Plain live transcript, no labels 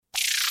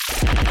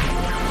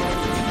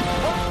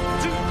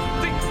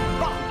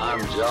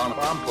John.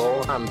 I'm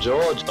Paul. I'm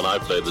George. And I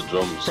play the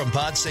drums. From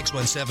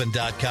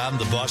Pod617.com,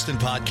 the Boston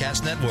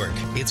Podcast Network,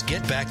 it's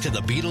Get Back to the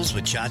Beatles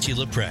with Chachi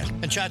LaPret.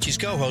 And Chachi's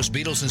co-host,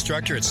 Beatles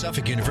instructor at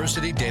Suffolk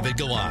University, David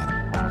Galan.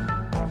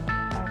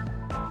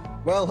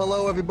 Well,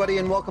 hello, everybody,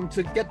 and welcome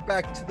to Get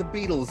Back to the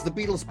Beatles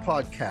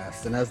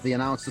podcast. And as the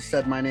announcer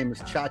said, my name is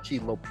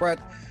Chachi LaPret.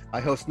 I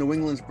host New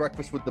England's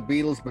Breakfast with the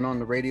Beatles, been on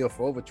the radio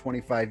for over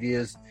 25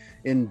 years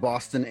in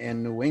Boston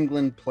and New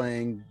England,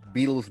 playing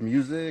Beatles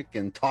music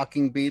and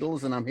talking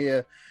Beatles. And I'm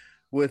here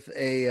with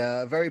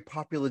a very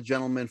popular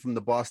gentleman from the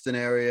Boston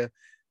area.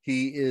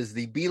 He is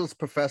the Beatles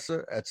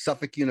professor at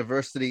Suffolk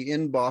University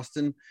in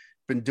Boston,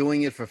 been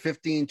doing it for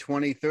 15,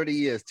 20, 30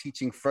 years,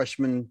 teaching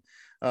freshmen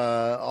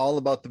all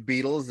about the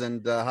Beatles.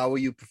 And how are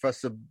you,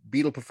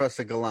 Beatle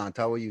Professor Gallant?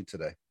 How are you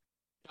today?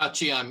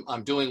 Chachi,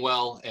 I'm doing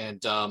well,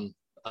 and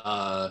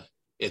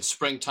it's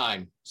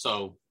springtime,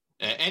 so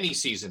any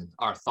season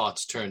our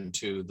thoughts turn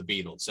to the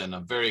Beatles, and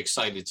I'm very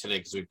excited today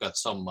because we've got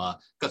some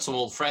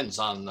old friends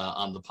on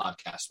the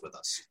podcast with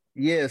us.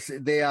 Yes,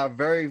 they are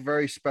very,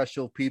 very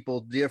special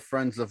people, dear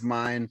friends of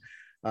mine.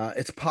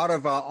 It's part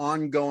of our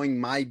ongoing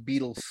My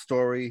Beatles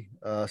Story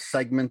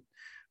segment,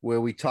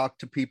 where we talk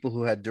to people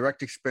who had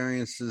direct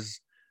experiences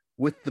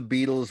with the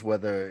Beatles,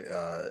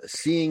 whether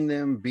seeing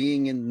them,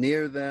 being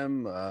near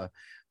them,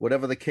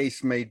 whatever the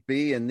case may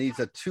be. And these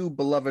are two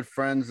beloved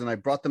friends, and I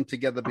brought them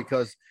together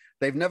because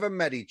they've never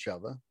met each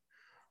other,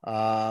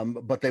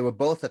 but they were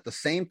both at the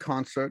same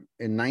concert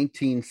in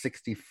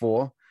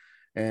 1964,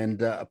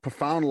 and a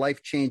profound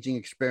life-changing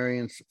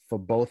experience for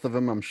both of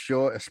them, I'm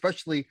sure.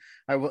 Especially,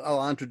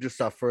 I'll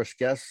introduce our first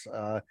guest.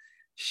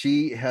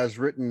 She has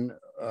written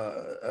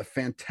a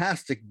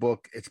fantastic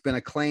book. It's been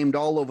acclaimed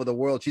all over the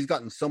world. She's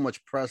gotten so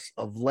much press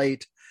of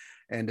late,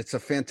 and it's a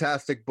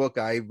fantastic book.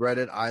 I read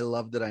it. I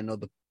loved it. I know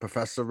the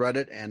professor read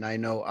it, and I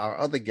know our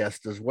other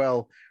guest as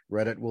well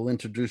read it. We'll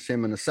introduce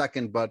him in a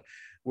second, but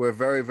we're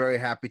very, very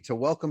happy to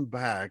welcome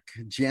back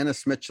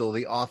Janice Mitchell,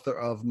 the author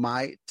of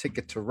My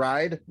Ticket to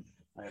Ride.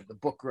 I have the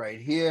book right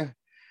here.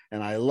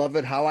 And I love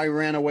it. How I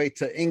Ran Away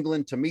to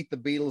England to Meet the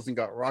Beatles and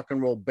Got Rock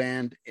and Roll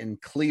Banned in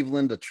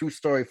Cleveland, a true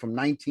story from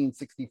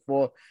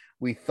 1964.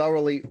 We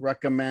thoroughly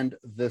recommend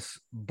this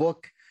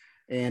book,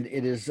 and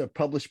it is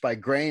published by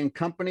Gray and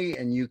Company,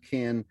 and you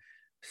can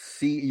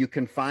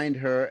find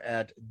her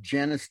at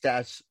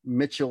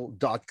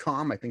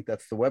janice-mitchell.com. I think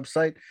that's the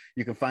website.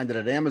 You can find it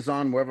at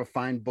Amazon, wherever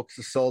fine books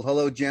are sold.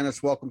 Hello,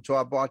 Janice. Welcome to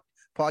our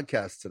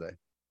podcast today.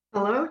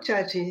 Hello,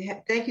 Chachi.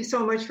 Thank you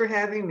so much for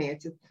having me.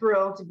 It's a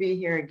thrill to be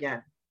here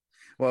again.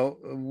 Well,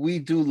 we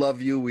do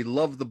love you. We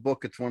love the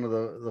book. It's one of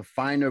the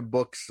finer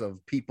books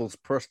of people's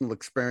personal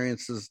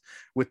experiences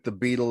with the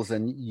Beatles,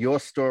 and your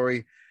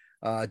story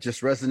just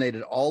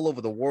resonated all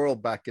over the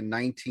world back in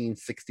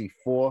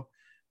 1964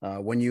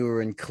 when you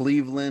were in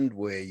Cleveland,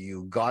 where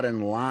you got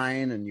in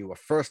line and you were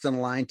first in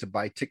line to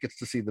buy tickets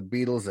to see the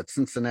Beatles at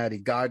Cincinnati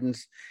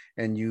Gardens,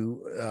 and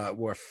you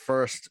were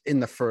first in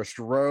the first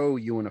row,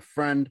 you and a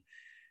friend,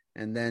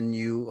 and then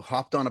you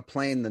hopped on a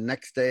plane the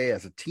next day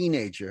as a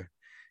teenager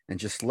and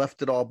just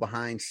left it all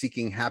behind,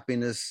 seeking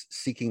happiness,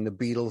 seeking the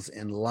Beatles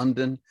in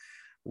London.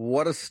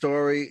 What a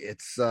story.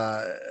 It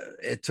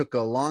took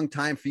a long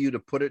time for you to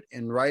put it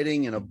in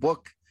writing in a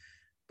book,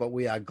 but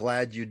we are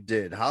glad you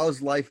did.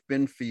 How's life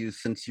been for you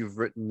since you've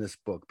written this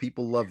book?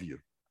 People love you.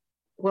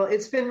 Well,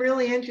 it's been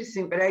really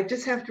interesting, but I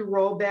just have to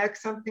roll back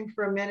something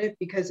for a minute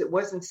because it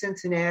wasn't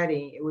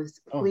Cincinnati. It was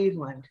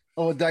Cleveland.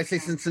 Oh, did I say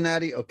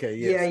Cincinnati? Okay.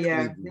 Yes,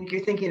 yeah. I think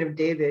you're thinking of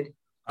David.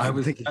 I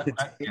was thinking,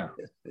 yes.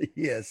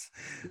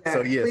 Yeah,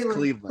 so yes,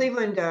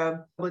 Cleveland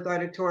Public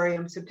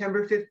Auditorium,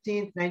 September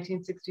 15th,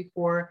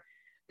 1964.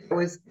 It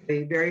was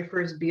the very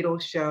first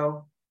Beatles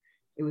show.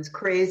 It was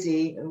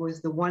crazy. It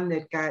was the one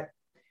that got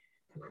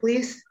the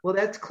police. Well,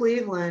 that's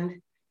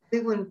Cleveland.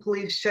 Cleveland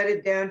police shut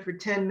it down for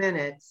 10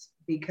 minutes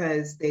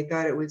because they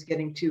thought it was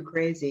getting too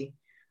crazy.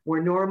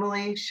 Where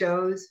normally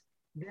shows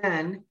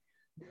then,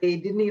 they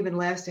didn't even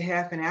last a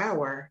half an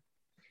hour.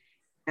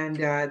 And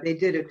they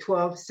did a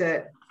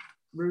 12-set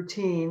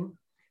routine,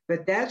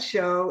 but that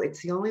show,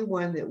 it's the only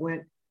one that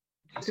went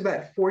just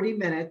about 40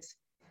 minutes.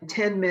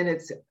 10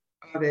 minutes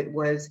of it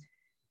was,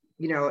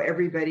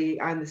 everybody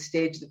on the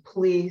stage, the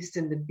police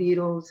and the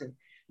Beatles and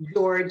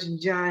George and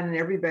John and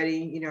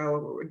everybody,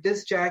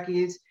 disc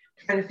jockeys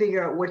trying to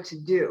figure out what to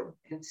do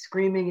and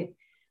screaming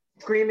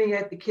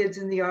at the kids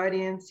in the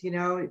audience,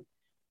 the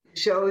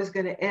show is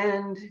going to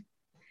end.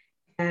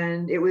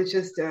 And it was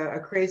just a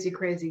crazy,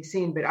 crazy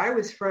scene. But I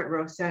was front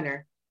row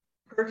center,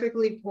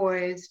 perfectly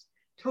poised,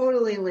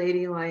 totally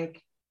ladylike.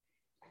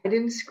 I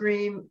didn't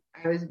scream.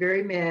 I was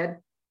very mad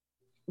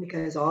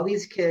because all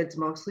these kids,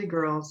 mostly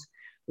girls,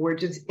 were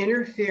just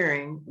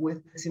interfering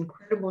with this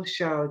incredible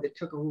show that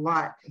took a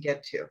lot to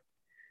get to.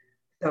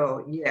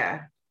 So,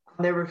 yeah,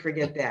 I'll never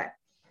forget that.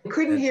 I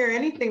couldn't hear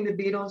anything the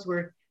Beatles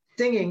were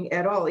singing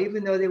at all,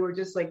 even though they were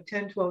just like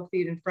 10, 12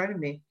 feet in front of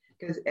me.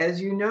 Because as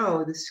you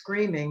know, the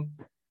screaming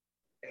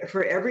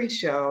for every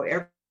show,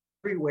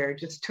 everywhere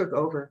just took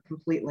over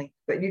completely.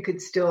 But I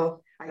could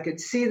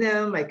see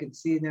them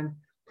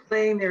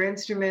playing their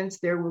instruments,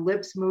 their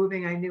lips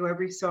moving. I knew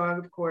every song,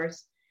 of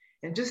course,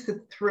 and just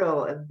the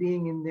thrill of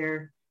being in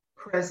their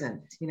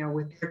presence,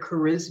 with their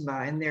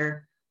charisma and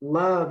their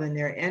love and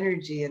their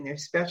energy and their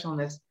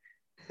specialness.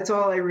 That's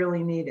all I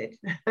really needed.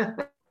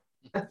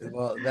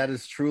 Well, that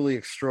is truly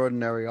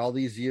extraordinary. All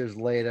these years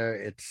later,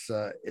 it's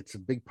a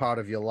big part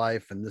of your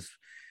life,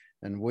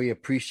 and we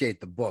appreciate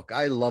the book.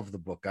 I love the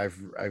book.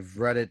 I've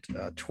read it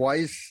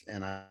twice,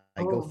 and I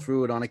go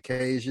through it on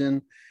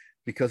occasion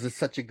because it's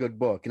such a good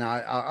book.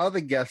 Now, our other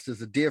guest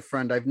is a dear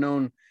friend. I've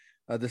known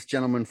this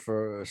gentleman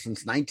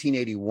since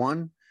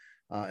 1981.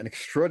 An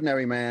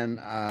extraordinary man.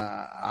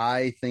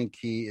 I think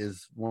he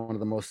is one of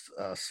the most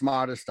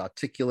smartest,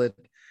 articulate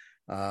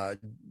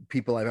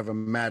people I've ever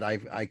met.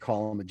 I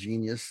call him a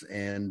genius,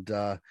 and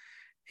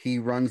he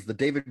runs the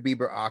David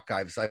Bieber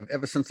Archives.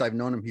 Ever since I've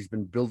known him, he's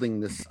been building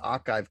this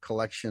archive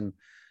collection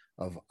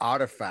of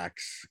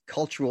artifacts,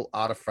 cultural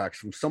artifacts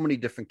from so many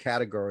different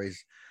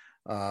categories.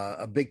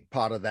 A big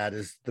part of that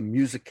is the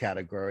music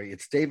category.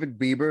 It's David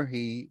Bieber.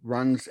 He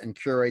runs and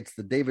curates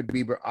the David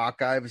Bieber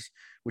Archives,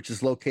 which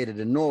is located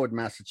in Norwood,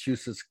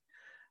 Massachusetts,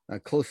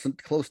 close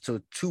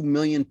to 2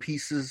 million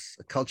pieces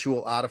of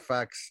cultural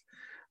artifacts.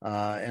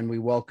 And we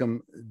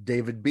welcome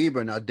David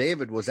Bieber. Now,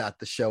 David was at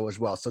the show as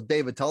well. So,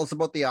 David, tell us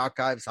about the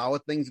archives. How are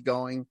things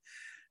going?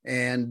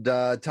 And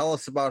tell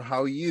us about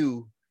how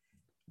you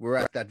were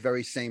at that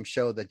very same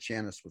show that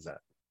Janice was at.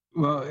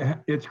 Well,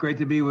 it's great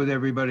to be with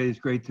everybody. It's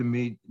great to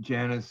meet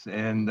Janice.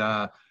 And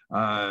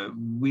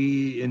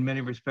we, in many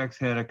respects,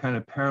 had a kind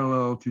of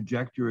parallel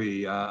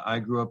trajectory. I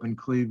grew up in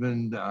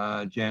Cleveland.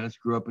 Janice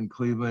grew up in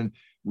Cleveland.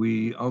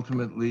 We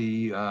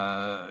ultimately,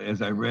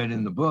 as I read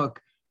in the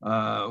book,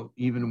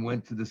 even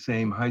went to the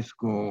same high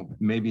school,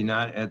 maybe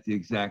not at the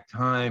exact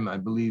time. I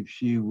believe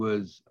she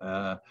was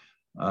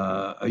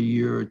a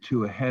year or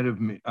two ahead of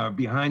me,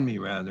 behind me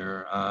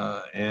rather.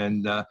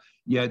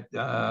 Yet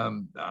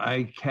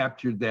I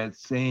captured that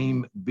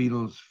same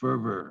Beatles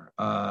fervor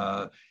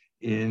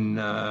in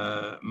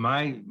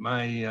my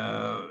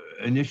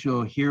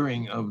initial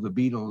hearing of the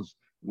Beatles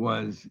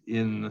was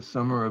in the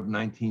summer of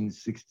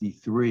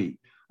 1963.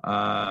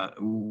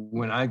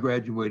 When I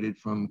graduated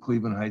from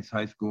Cleveland Heights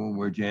High School,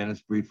 where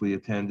Janice briefly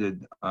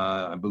attended,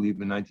 I believe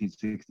in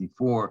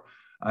 1964,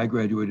 I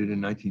graduated in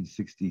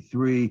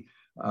 1963.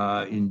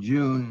 In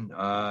June,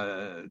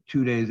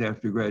 2 days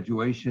after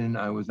graduation,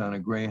 I was on a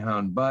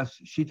Greyhound bus.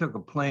 She took a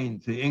plane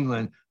to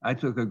England. I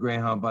took a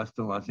Greyhound bus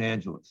to Los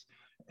Angeles,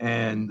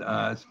 and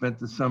spent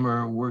the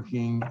summer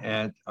working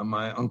at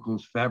my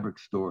uncle's fabric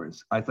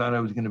stores. I thought I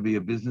was going to be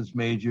a business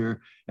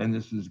major, and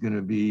this was going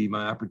to be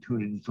my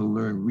opportunity to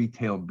learn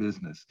retail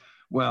business.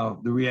 Well,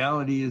 the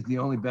reality is the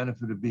only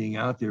benefit of being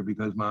out there,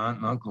 because my aunt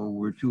and uncle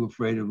were too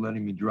afraid of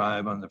letting me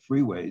drive on the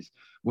freeways,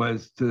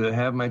 was to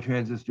have my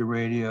transistor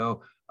radio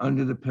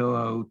under the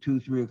pillow,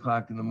 2-3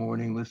 o'clock in the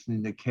morning,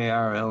 listening to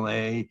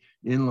KRLA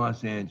in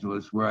Los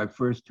Angeles, where I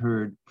first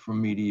heard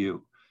From Me to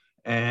You.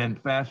 And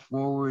fast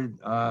forward,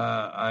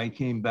 I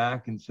came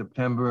back in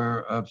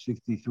September of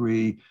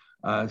 '63,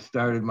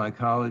 started my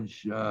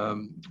college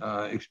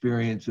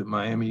experience at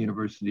Miami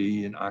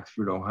University in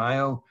Oxford,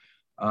 Ohio.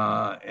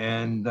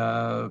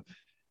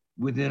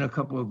 Within a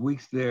couple of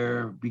weeks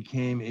there,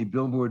 became a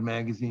Billboard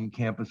magazine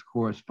campus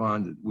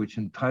correspondent, which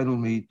entitled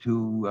me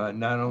to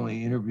not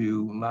only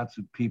interview lots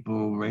of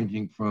people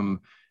ranging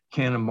from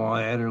Cannonball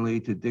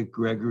Adderley to Dick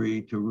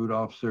Gregory to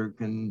Rudolph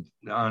Serkin,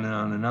 on and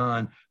on and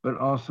on, but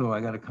also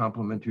I got a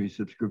complimentary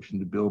subscription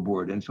to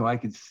Billboard. And so I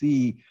could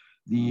see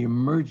the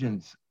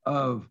emergence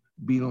of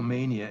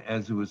Beatlemania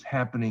as it was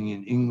happening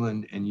in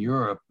England and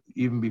Europe,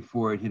 even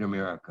before it hit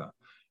America.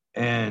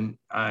 And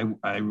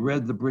I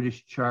read the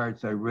British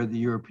charts, I read the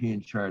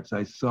European charts,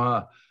 I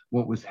saw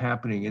what was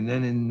happening. And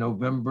then in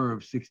November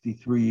of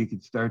 '63, you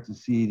could start to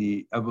see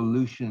the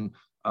evolution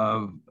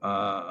of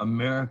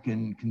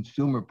American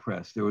consumer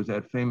press. There was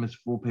that famous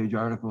full-page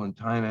article in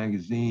Time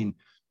magazine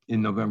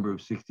in November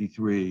of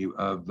 '63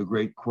 of the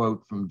great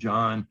quote from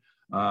John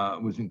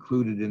was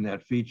included in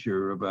that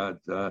feature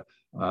about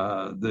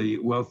the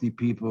wealthy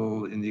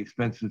people in the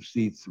expensive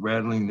seats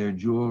rattling their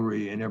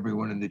jewelry and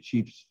everyone in the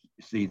cheap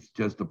seats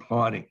just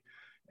applauding.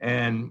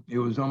 And it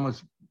was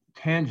almost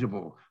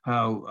tangible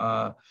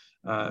how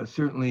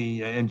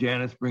certainly, and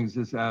Janice brings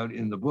this out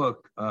in the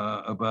book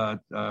about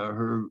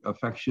her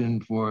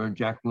affection for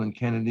Jacqueline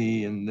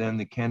Kennedy, and then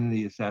the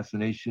Kennedy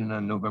assassination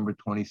on November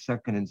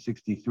 22nd in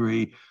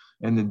 '63,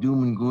 and the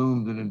doom and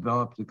gloom that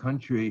enveloped the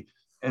country.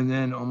 And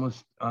then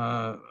almost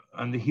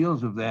on the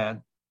heels of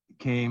that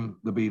came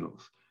the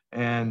Beatles.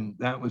 And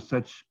that was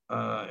such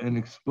an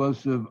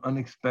explosive,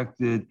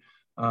 unexpected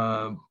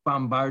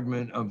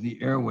bombardment of the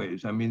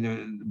airwaves. I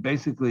mean,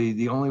 basically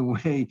the only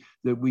way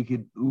that we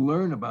could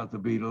learn about the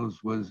Beatles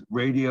was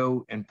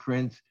radio and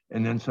print,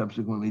 and then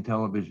subsequently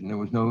television. There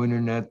was no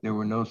internet, there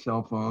were no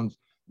cell phones.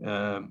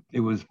 It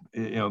was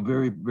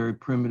very, very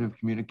primitive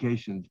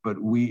communications,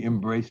 but we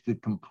embraced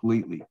it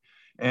completely.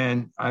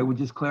 And I would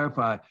just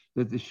clarify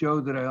that the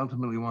show that I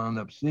ultimately wound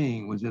up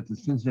seeing was at the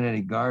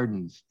Cincinnati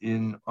Gardens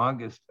in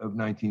August of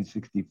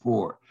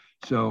 1964.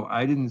 So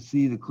I didn't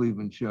see the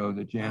Cleveland show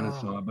that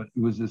Janice saw, but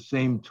it was the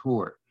same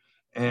tour.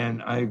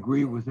 And I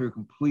agree with her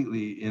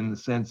completely in the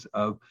sense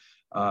of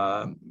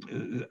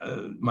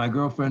my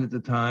girlfriend at the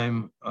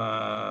time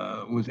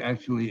was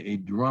actually a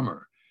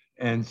drummer.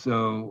 And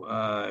so,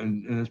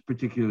 and it's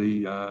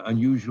particularly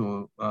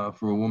unusual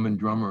for a woman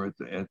drummer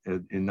in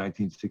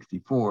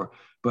 1964.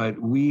 But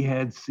we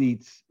had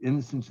seats in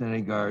the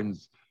Cincinnati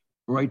Gardens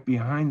right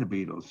behind the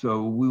Beatles.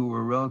 So we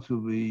were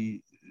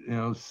relatively,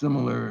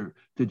 similar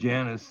to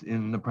Janice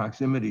in the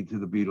proximity to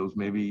the Beatles,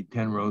 maybe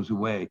 10 rows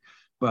away.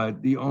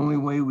 But the only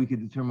way we could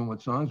determine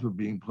what songs were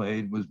being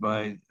played was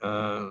by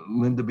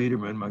Linda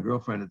Biederman, my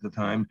girlfriend at the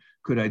time,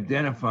 could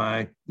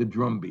identify the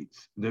drum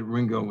beats that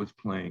Ringo was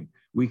playing.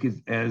 We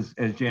could, as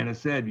Janice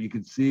said, you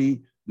could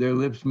see their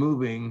lips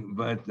moving,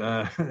 but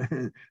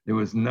there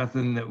was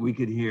nothing that we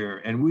could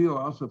hear. And we were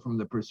also from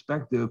the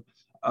perspective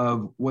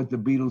of what the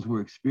Beatles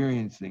were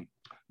experiencing.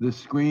 The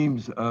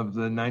screams of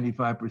the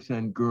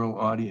 95% girl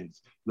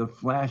audience, the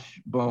flash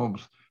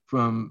bulbs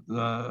from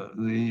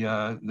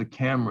the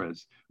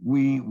cameras.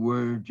 We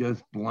were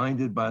just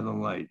blinded by the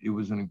light. It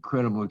was an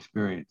incredible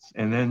experience.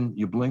 And then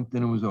you blinked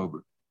and it was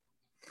over.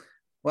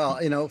 Well,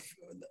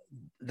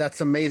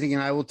 that's amazing.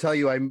 And I will tell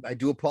you, I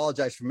do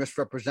apologize for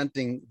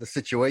misrepresenting the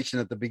situation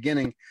at the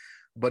beginning,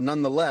 but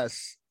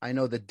nonetheless, I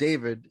know that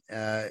David,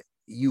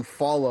 you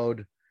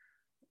followed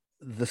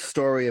the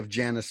story of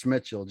Janice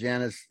Mitchell.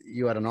 Janice,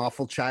 you had an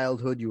awful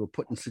childhood. You were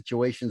put in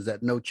situations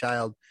that no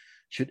child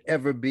should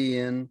ever be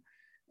in.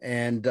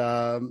 And,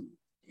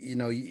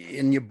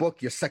 in your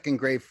book, your second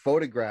grade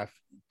photograph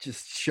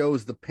just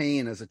shows the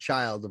pain as a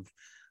child of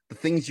the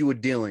things you were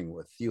dealing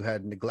with. You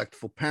had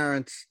neglectful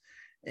parents,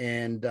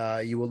 and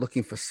you were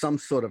looking for some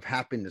sort of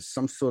happiness,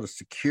 some sort of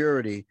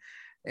security.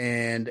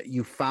 And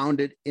you found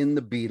it in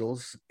the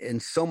Beatles,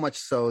 and so much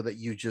so that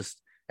you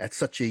just, at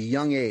such a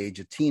young age,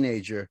 a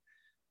teenager,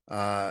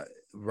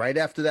 right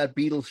after that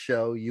Beatles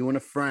show, you and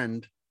a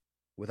friend,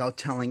 without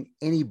telling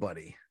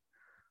anybody,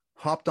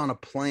 hopped on a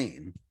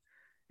plane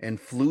and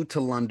flew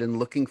to London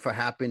looking for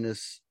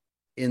happiness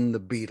in the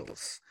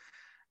Beatles.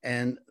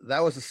 And that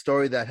was a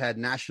story that had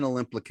national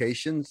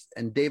implications.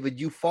 And David,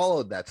 you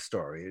followed that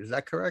story. Is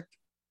that correct?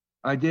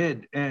 I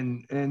did.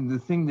 And the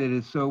thing that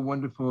is so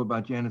wonderful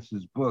about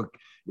Janice's book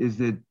is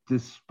that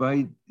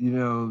despite,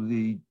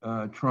 the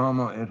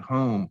trauma at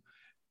home,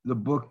 the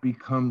book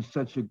becomes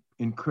such an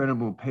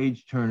incredible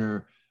page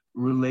turner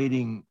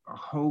relating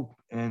hope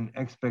and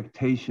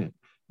expectation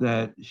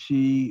that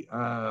she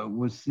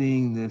was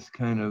seeing this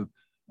kind of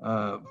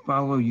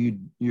follow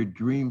your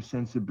dream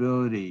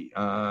sensibility.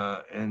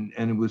 And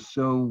it was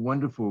so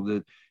wonderful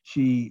that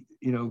she,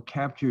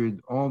 captured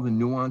all the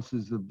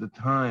nuances of the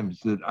times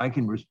that I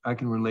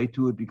can relate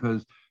to it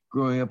because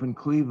growing up in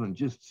Cleveland,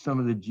 just some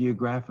of the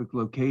geographic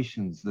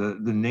locations, the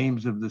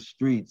names of the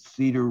streets,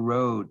 Cedar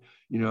Road,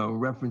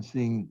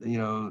 referencing,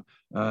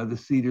 the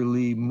Cedar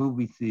Lee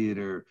movie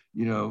theater,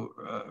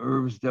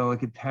 Irv's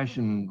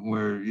Delicatessen,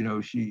 where,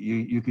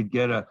 you could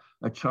get a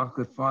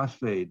chocolate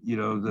phosphate,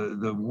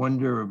 the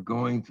wonder of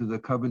going to the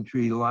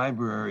Coventry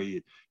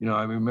Library.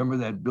 I remember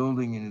that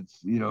building and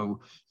its,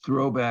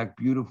 throwback,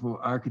 beautiful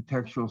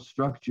architectural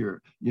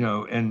structure,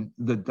 and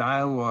the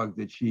dialogue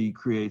that she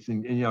creates.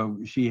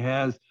 And she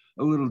has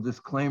a little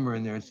disclaimer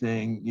in there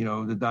saying,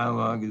 the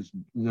dialogue is,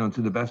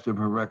 to the best of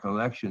her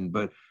recollection,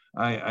 but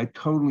I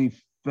totally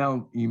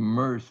felt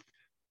immersed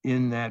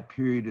in that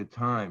period of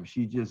time.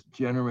 She just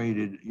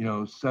generated,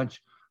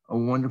 such a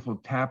wonderful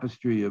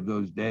tapestry of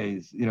those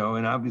days,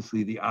 and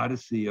obviously the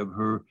odyssey of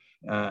her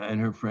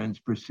and her friends'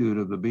 pursuit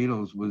of the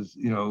Beatles was,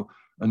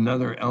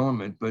 another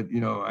element. But,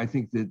 I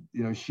think that,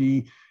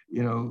 she,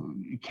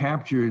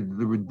 captured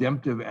the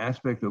redemptive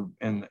aspect of,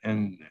 and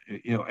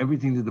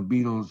everything that the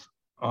Beatles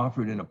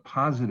offered in a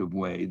positive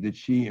way, that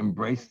she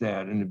embraced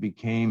that, and it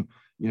became,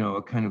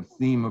 a kind of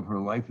theme of her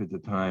life at the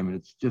time. And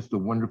it's just a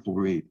wonderful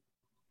read.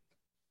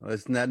 Well,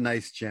 isn't that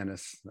nice,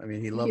 Janice? I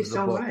mean, he Thank loves you the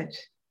so book. much.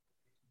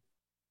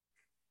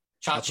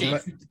 Chachi,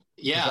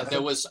 yeah,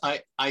 there was.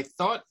 I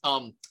thought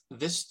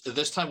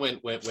this time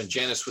when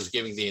Janice was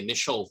giving the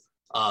initial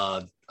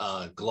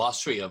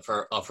glossary of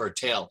her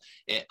tale,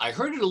 I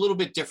heard it a little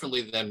bit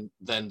differently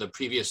than the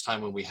previous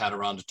time when we had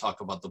her on to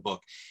talk about the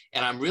book,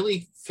 and I'm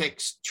really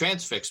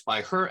transfixed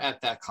by her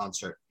at that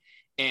concert.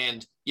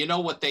 And you know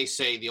what they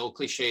say, the old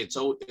cliche, it's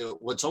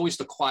always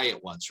the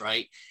quiet ones,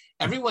 right?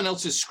 Everyone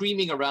else is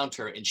screaming around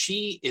her, and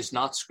she is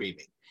not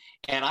screaming.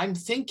 And I'm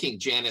thinking,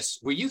 Janice,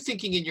 were you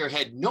thinking in your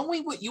head,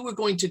 knowing what you were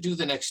going to do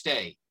the next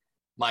day?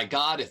 My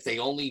God, if they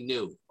only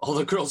knew, all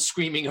the girls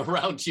screaming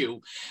around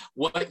you,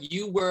 what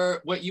you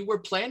were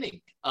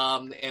planning,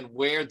 and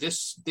where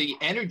the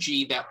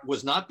energy that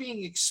was not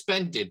being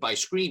expended by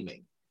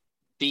screaming,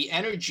 the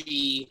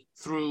energy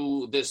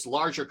through this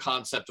larger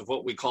concept of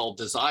what we call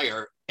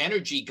desire,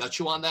 energy got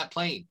you on that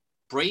plane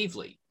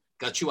bravely,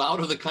 got you out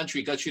of the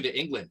country, got you to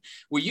England.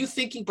 Were you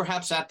thinking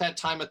perhaps at that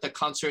time at the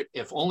concert,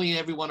 if only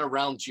everyone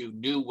around you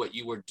knew what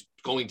you were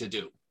going to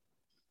do?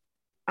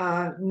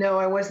 No,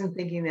 I wasn't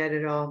thinking that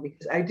at all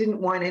because I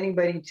didn't want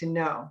anybody to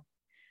know.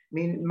 I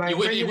mean,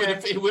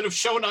 it would have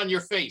shown on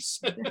your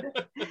face.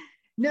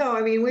 No,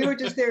 I mean, we were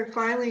just there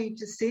finally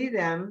to see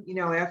them,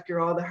 after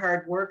all the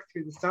hard work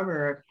through the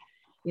summer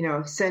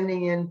of,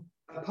 sending in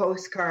a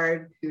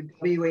postcard to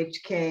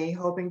WHK,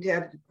 hoping to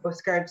have the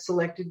postcard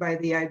selected by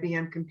the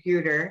IBM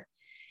computer,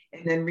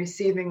 and then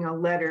receiving a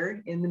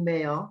letter in the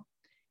mail,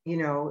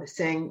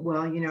 saying,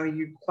 well,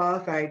 you're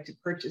qualified to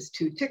purchase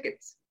 2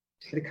 tickets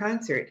to the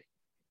concert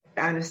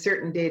on a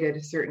certain date at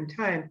a certain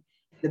time.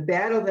 The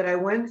battle that I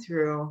went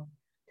through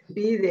to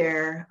be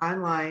there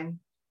online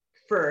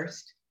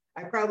first,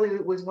 I probably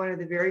was one of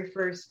the very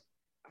first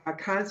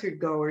concert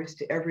goers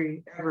to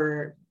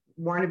ever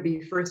want to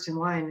be first in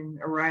line and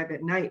arrive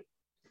at night.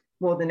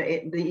 Well,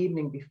 the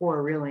evening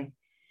before, really.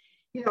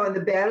 And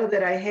the battle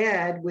that I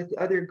had with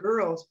other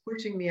girls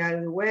pushing me out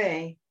of the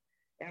way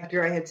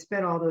after I had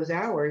spent all those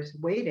hours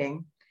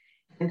waiting.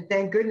 And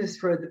thank goodness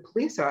for the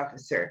police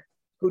officer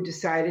who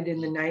decided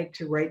in the night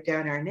to write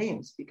down our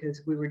names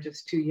because we were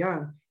just too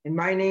young. And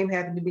my name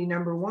happened to be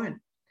number 1.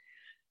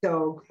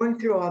 So going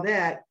through all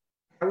that,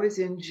 I was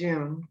in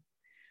June.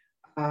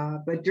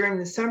 But during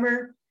the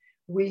summer,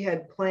 we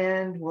had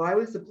planned, well, I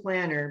was the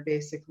planner,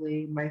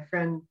 basically. My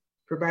friend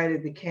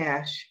provided the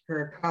cash,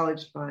 her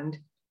college fund,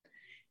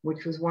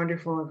 which was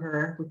wonderful of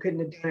her. We couldn't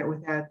have done it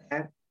without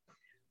that.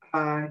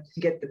 To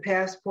get the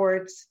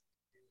passports,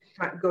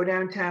 go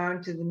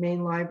downtown to the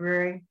main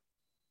library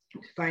to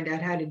find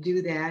out how to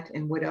do that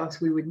and what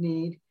else we would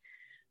need.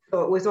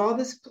 So it was all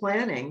this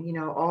planning,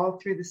 all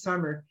through the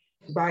summer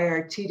to buy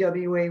our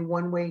TWA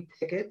one-way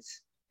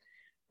tickets.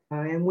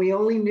 And we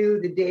only knew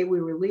the day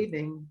we were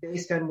leaving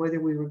based on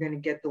whether we were going to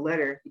get the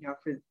letter,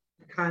 for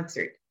the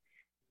concert.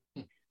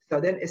 So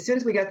then as soon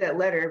as we got that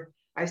letter,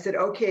 I said,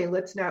 okay,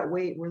 let's not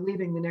wait. We're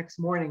leaving the next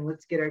morning.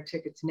 Let's get our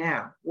tickets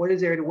now. What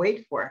is there to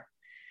wait for?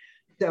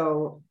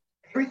 So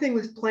everything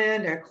was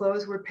planned. Our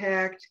clothes were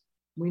packed.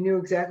 We knew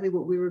exactly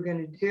what we were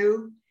going to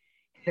do.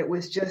 It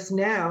was just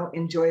now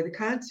enjoy the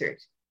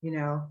concert,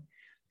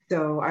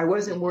 So I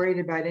wasn't worried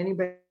about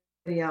anybody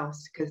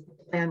else because the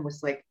plan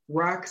was like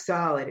rock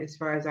solid as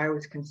far as I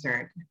was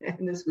concerned.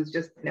 And this was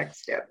just the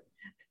next step.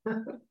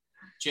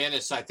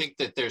 Janice, I think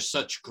that there's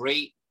such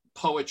great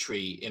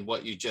poetry in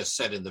what you just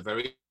said in the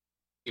very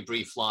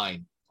brief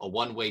line, a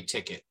one-way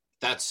ticket.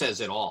 That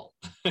says it all.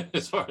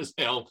 As far as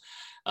that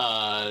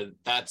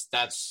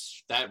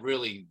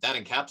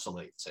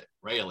encapsulates it,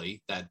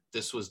 really, that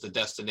this was the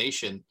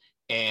destination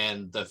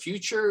and the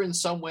future in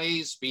some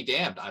ways be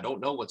damned. I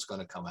don't know what's going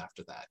to come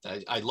after that.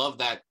 I love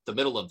that, the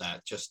middle of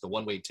that, just the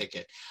one-way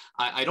ticket.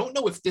 I don't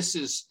know if this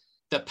is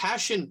the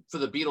passion for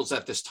the Beatles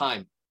at this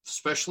time,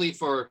 especially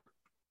for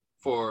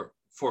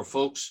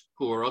folks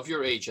who are of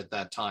your age at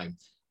that time,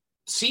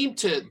 seemed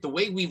to, the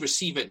way we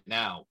receive it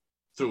now,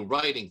 through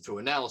writing, through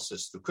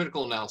analysis, through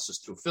critical analysis,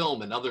 through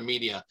film and other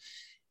media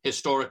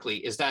historically,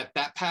 is that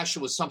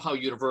passion was somehow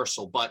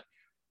universal. But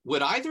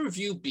would either of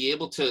you be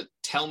able to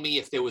tell me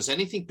if there was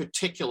anything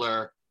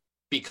particular,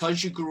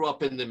 because you grew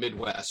up in the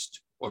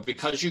Midwest or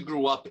because you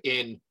grew up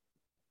in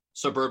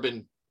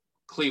suburban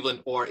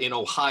Cleveland or in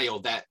Ohio,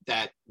 that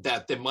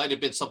there might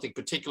have been something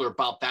particular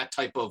about that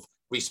type of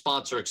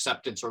response or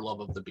acceptance or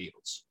love of the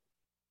Beatles?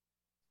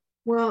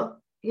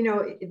 Well,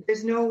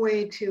 there's no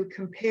way to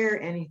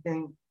compare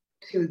anything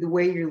to the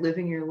way you're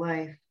living your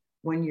life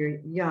when you're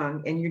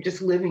young and you're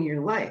just living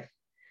your life.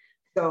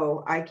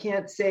 So I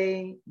can't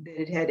say that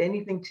it had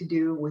anything to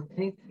do with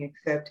anything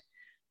except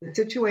the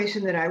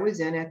situation that I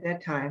was in at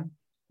that time,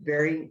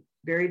 very,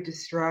 very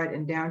distraught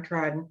and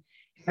downtrodden,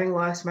 having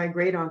lost my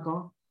great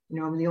uncle.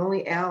 I'm the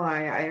only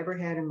ally I ever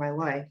had in my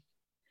life.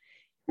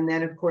 And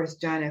then, of course,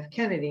 John F.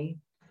 Kennedy,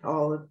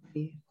 all of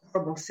the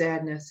horrible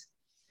sadness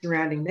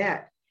surrounding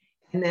that.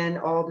 And then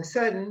all of a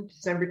sudden,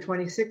 December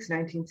 26,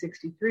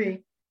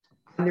 1963,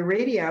 on the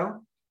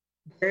radio,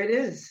 there it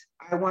is.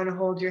 I Want to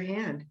Hold Your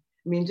Hand.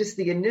 I mean, just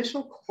the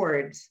initial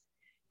chords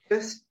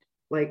just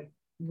like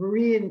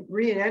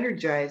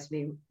re-energized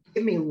me,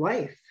 give me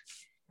life,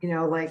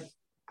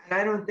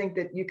 I don't think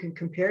that you can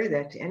compare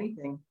that to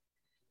anything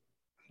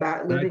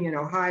about living in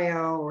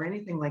Ohio or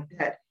anything like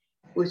that.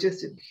 It was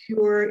just a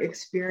pure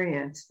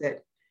experience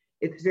that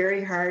it's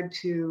very hard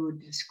to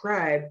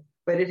describe,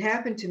 but it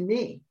happened to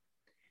me.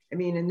 I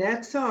mean, in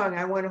that song,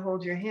 I Want to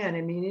Hold Your Hand,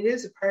 I mean, it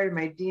is a part of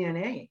my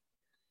DNA.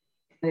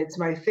 And it's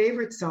my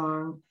favorite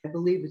song. I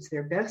believe it's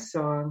their best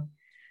song.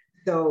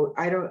 So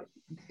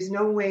there's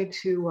no way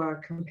to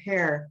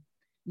compare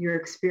your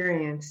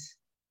experience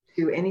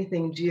to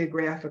anything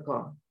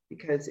geographical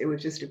because it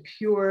was just a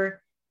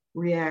pure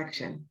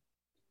reaction.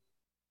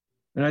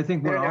 And I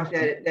think I don't know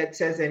if that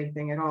says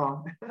anything at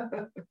all.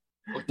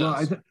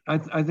 Well,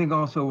 I think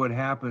also what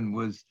happened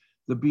was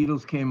the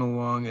Beatles came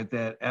along at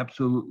that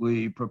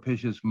absolutely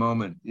propitious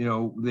moment.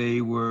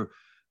 They were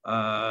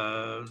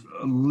a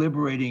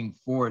liberating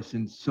force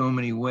in so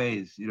many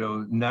ways,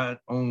 not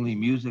only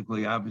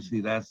musically,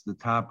 obviously that's the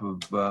top of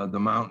the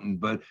mountain,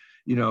 but,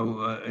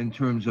 in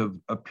terms of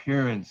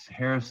appearance,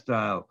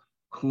 hairstyle,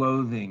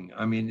 clothing.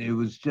 I mean, it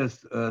was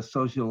just a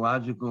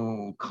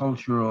sociological,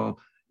 cultural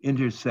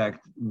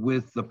intersect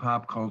with the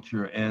pop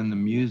culture and the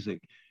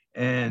music.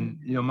 And,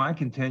 my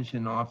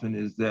contention often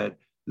is that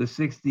the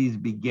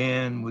 60s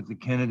began with the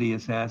Kennedy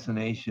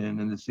assassination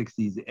and the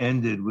 60s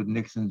ended with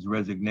Nixon's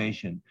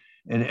resignation.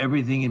 And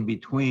everything in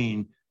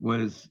between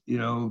was,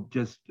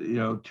 just,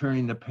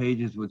 turning the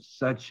pages with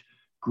such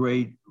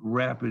great,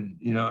 rapid,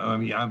 I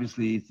mean,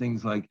 obviously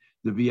things like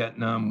the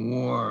Vietnam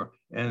War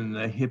and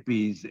the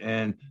hippies.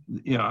 And,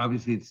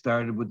 obviously it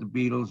started with the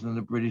Beatles and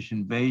the British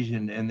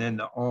invasion, and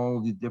then all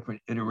the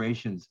different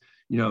iterations,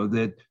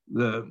 that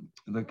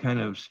the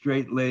kind of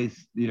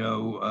straight-laced,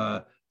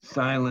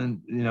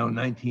 silent,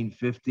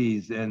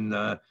 1950s, and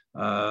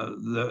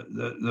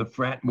the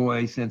frat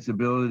boy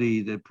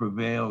sensibility that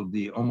prevailed,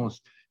 the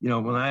almost,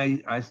 when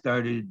I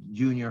started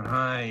junior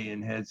high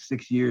and had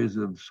 6 years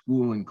of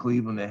school in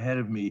Cleveland ahead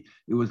of me,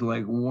 it was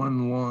like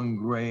one long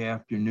gray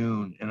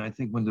afternoon. And I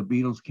think when the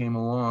Beatles came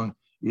along,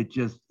 it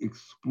just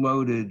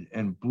exploded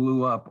and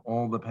blew up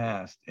all the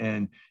past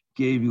and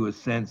gave you a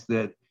sense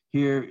that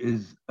here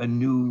is a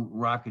new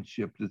rocket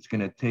ship that's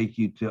going to take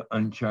you to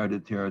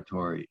uncharted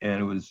territory.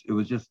 And it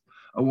was just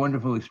a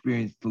wonderful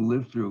experience to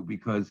live through,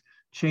 because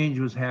change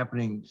was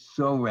happening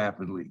so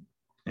rapidly.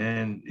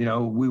 And,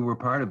 we were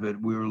part of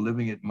it. We were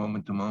living it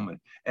moment to moment.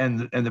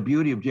 And the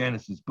beauty of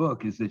Janice's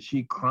book is that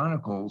she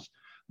chronicles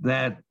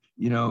that,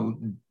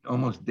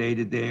 almost day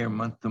to day or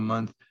month to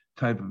month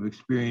type of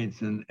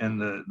experience, and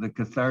the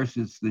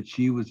catharsis that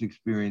she was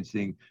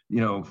experiencing,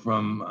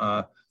 from,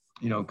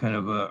 kind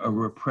of a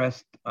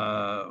repressed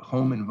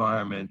home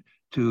environment,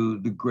 to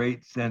the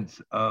great sense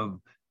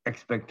of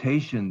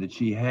expectation that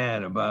she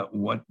had about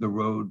what the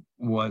road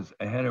was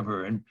ahead of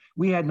her. And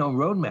we had no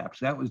roadmaps.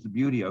 That was the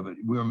beauty of it.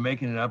 We were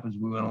making it up as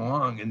we went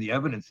along. And the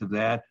evidence of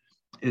that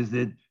is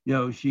that,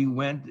 she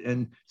went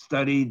and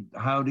studied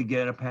how to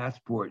get a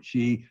passport.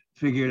 She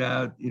figured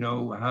out,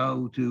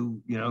 how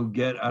to,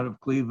 get out of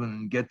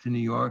Cleveland and get to New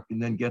York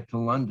and then get to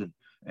London.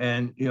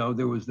 And,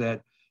 there was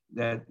that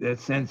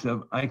sense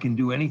of, I can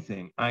do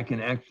anything. I can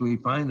actually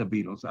find the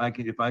Beatles.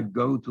 If I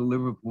go to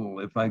Liverpool,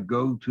 if I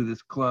go to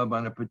this club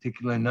on a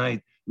particular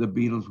night, the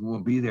Beatles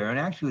will be there. And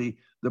actually,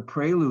 the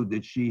prelude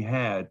that she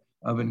had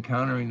of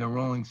encountering the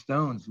Rolling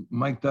Stones, the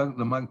Mike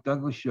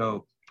Douglas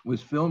show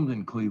was filmed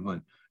in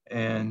Cleveland.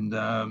 And,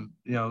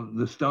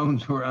 the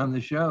Stones were on the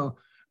show.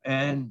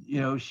 And,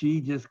 she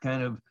just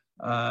kind of,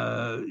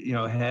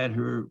 had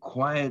her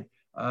quiet,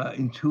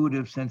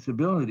 intuitive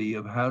sensibility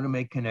of how to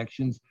make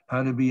connections,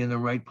 how to be in the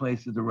right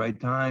place at the right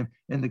time,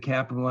 and to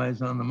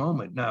capitalize on the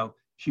moment. Now,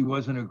 she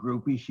wasn't a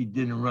groupie. She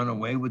didn't run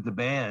away with the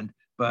band,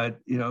 but,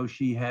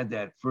 she had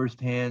that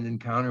firsthand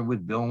encounter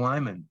with Bill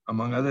Wyman,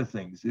 among other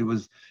things. It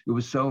was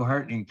so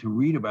heartening to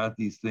read about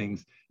these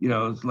things.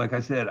 It's like I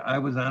said, I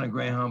was on a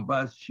Greyhound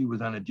bus, she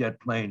was on a jet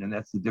plane, and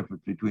that's the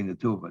difference between the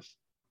two of us.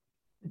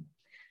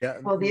 Yeah,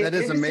 well, that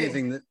is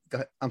amazing.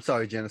 I'm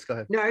sorry, Janice, go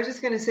ahead. No, I was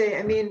just going to say,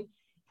 I mean,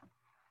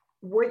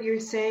 what you're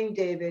saying,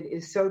 David,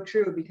 is so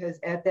true, because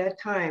at that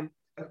time,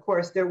 of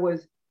course, there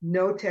was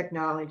no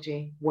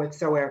technology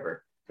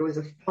whatsoever. There was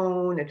a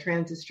phone, a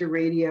transistor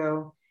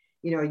radio.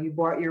 You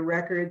bought your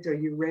records, or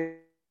you read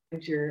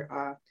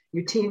your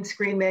Teen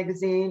Screen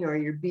magazine or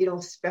your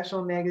Beatles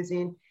special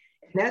magazine.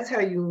 And that's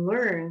how you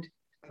learned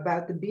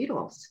about the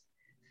Beatles.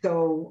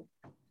 So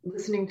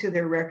listening to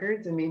their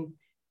records, I mean,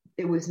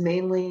 it was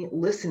mainly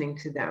listening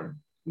to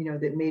them,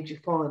 that made you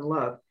fall in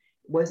love.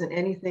 It wasn't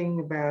anything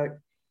about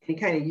any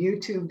kind of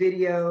YouTube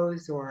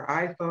videos or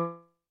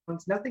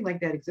iPhones. Nothing like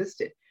that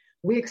existed.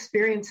 We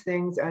experienced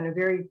things on a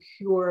very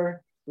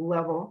pure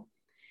level,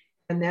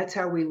 and that's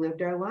how we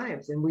lived our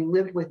lives. And we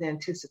lived with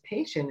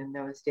anticipation in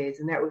those days,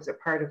 and that was a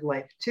part of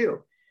life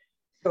too.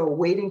 So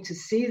waiting to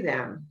see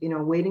them,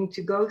 waiting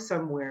to go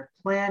somewhere,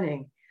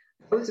 planning,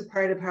 that was a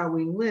part of how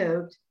we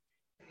lived,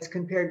 as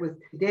compared with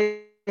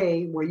today,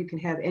 where you can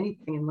have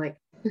anything in like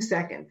 2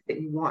 seconds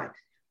that you want.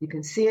 You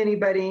can see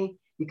anybody,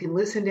 you can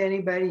listen to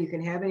anybody, you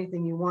can have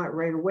anything you want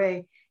right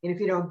away. And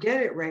if you don't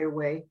get it right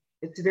away,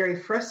 it's a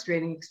very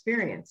frustrating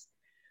experience.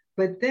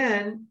 But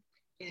then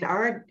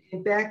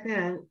back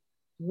then,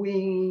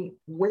 we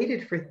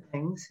waited for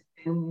things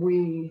and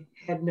we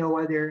had no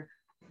other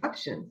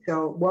option.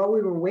 So while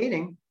we were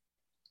waiting,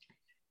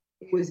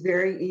 it was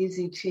very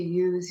easy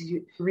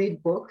to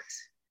read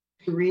books,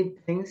 to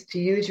read things, to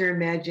use your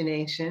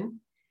imagination,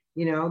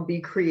 be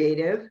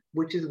creative,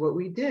 which is what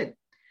we did.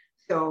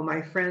 So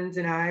my friends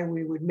and I,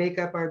 we would make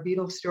up our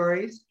Beatles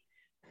stories.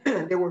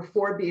 There were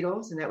 4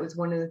 Beatles, and that was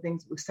one of the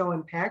things that was so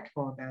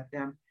impactful about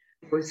them.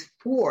 There was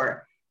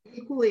 4,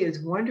 equally as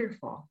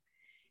wonderful.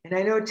 And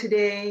I know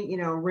today,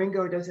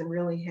 Ringo doesn't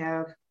really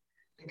have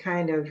the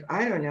kind of,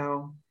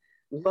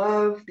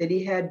 love that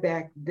he had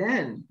back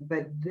then.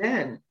 But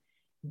then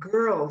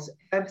girls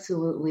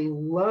absolutely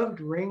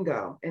loved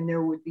Ringo, and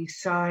there would be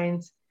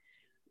signs,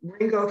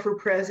 Ringo for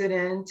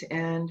president,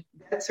 and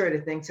that sort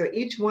of thing. So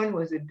each one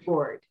was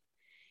adored.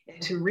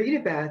 And to read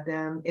about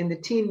them in the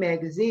teen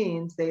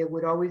magazines, they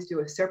would always do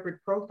a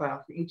separate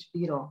profile for each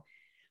Beatle.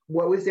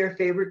 What was their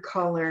favorite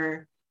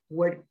color?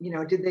 what,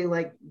 did they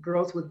like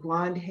girls with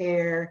blonde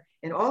hair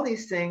and all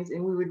these things.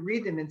 And we would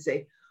read them and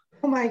say,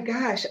 oh my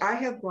gosh, I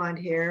have blonde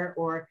hair,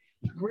 or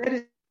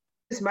red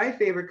is my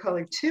favorite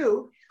color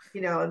too,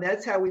 and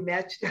that's how we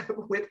matched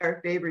up with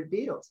our favorite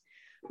Beatles.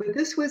 But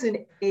this was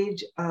an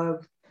age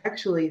of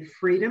actually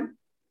freedom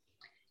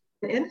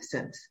and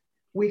innocence.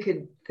 We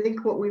could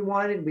think what we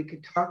wanted, we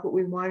could talk what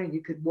we wanted,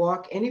 you could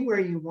walk anywhere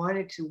you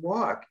wanted to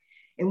walk,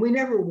 and we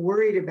never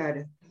worried about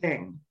a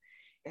thing.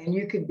 And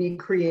you could be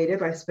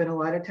creative. I spent a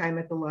lot of time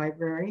at the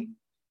library,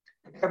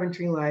 the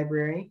Coventry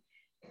Library,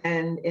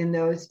 and in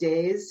those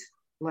days,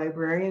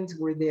 librarians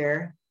were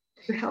there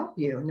to help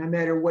you. No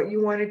matter what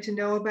you wanted to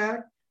know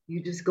about,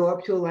 you just go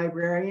up to a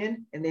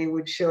librarian and they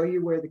would show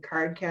you where the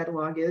card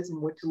catalog is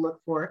and what to look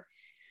for.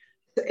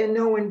 And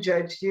no one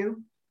judged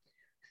you.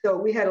 So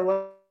we had a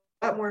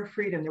lot more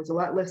freedom. There was a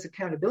lot less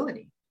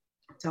accountability.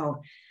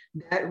 So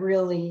that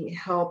really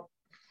helped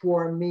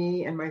for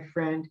me and my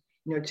friend,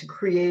 to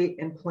create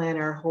and plan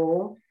our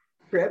whole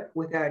trip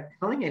without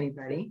telling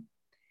anybody,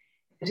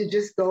 and to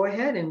just go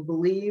ahead and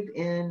believe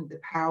in the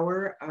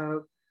power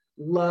of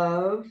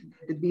love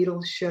that the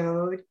Beatles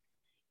showed,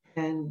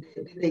 and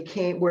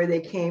where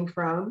they came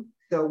from.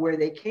 So where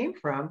they came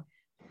from,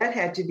 that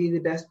had to be the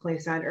best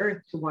place on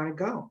earth to want to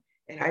go.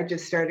 And I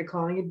just started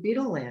calling it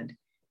Beatleland.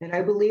 And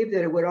I believed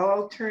that it would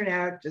all turn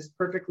out just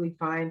perfectly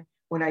fine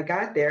when I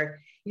got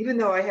there, even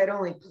though I had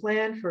only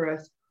planned for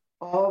us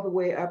all the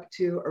way up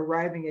to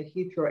arriving at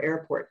Heathrow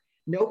Airport.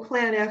 No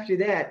plan after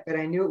that, but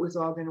I knew it was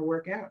all going to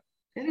work out.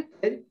 And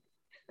it did.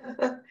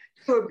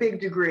 To a big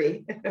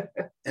degree.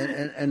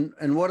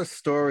 and what a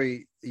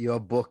story your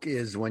book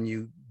is when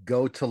you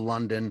go to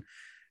London,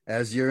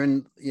 as you're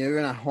in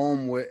a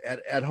home where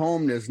at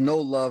home there's no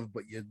love,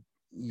 but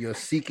you're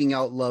seeking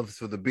out love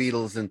through the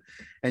Beatles,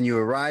 and you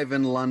arrive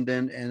in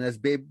London, and as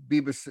David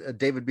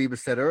Bieber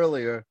said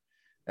earlier,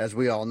 as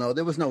we all know,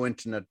 there was no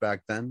internet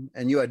back then,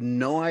 and you had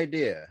no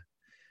idea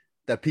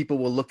that people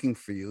were looking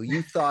for you.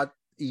 You thought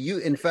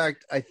in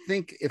fact, I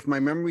think if my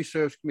memory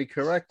serves me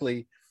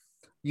correctly,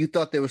 you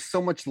thought there was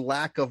so much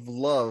lack of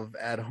love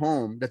at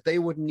home that they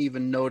wouldn't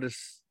even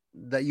notice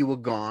that you were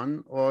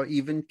gone or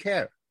even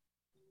care.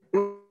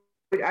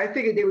 I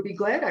figured they would be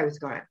glad I was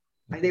gone.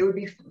 They would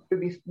be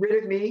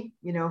rid of me,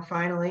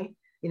 finally.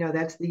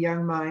 That's the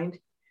young mind.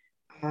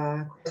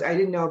 I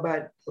didn't know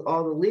about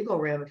all the legal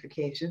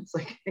ramifications.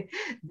 Like they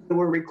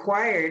were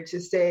required to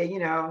say,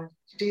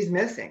 she's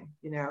missing,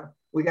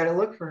 we got to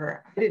look for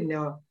her. I didn't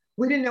know.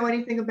 We didn't know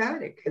anything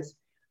about it, because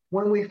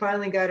when we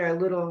finally got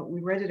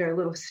we rented our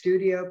little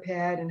studio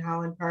pad in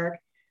Holland Park.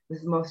 It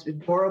was the most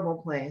adorable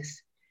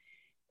place.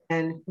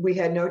 And we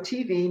had no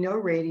TV, no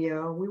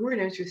radio. We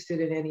weren't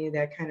interested in any of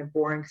that kind of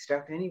boring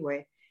stuff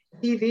anyway.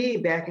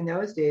 TV back in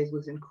those days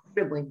was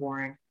incredibly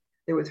boring.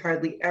 There was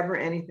hardly ever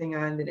anything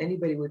on that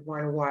anybody would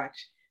want to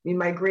watch. I mean,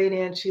 my great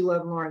aunt, she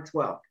loved Lawrence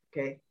Welk,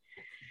 okay?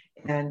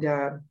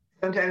 And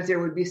sometimes there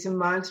would be some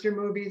monster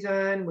movies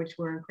on, which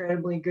were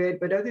incredibly good.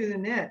 But other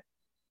than that,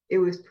 it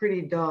was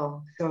pretty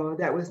dull. So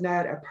that was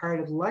not a part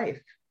of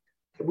life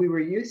that we were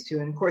used to.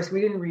 And of course,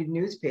 we didn't read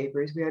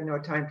newspapers. We had no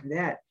time for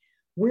that.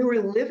 We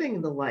were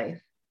living the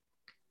life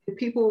that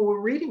people were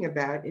reading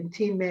about in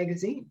teen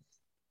magazines.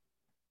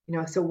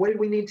 So what did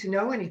we need to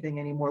know anything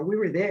anymore? We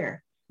were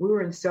there. We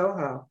were in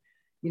Soho,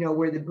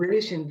 where the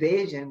British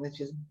invasion was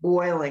just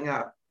boiling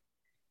up.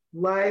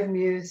 Live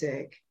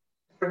music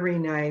every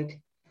night,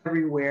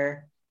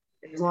 everywhere,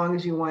 as long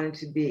as you wanted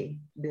to be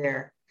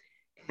there.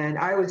 And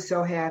I was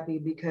so happy,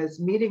 because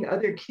meeting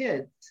other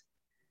kids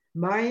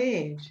my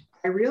age,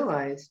 I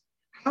realized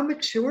how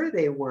mature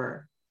they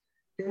were.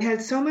 They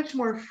had so much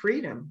more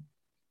freedom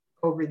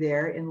over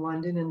there in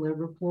London and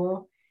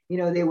Liverpool.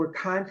 They were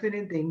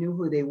confident. They knew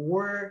who they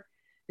were.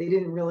 They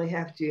didn't really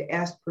have to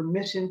ask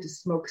permission to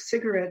smoke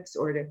cigarettes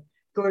or to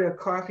go to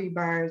coffee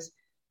bars.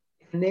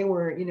 And they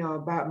were,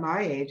 about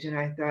my age. And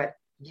I thought,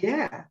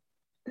 yeah,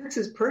 this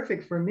is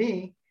perfect for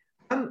me.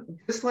 I'm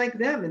just like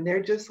them, and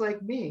they're just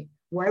like me.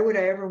 Why would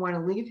I ever want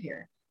to leave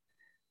here?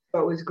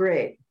 So it was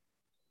great.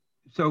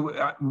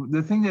 So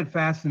the thing that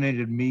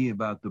fascinated me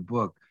about the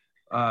book,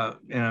 and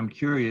I'm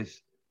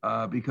curious,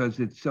 because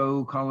it's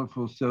so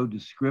colorful, so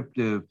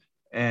descriptive,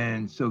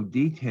 and so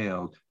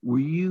detailed. Were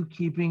you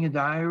keeping a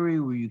diary?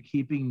 Were you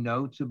keeping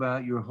notes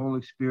about your whole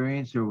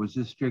experience, or was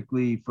this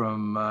strictly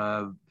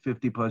from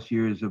 50 plus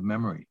years of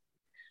memory?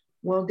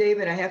 Well,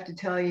 David, I have to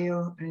tell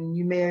you, and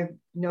you may have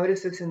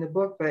noticed this in the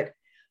book, but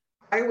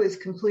I was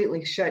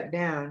completely shut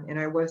down and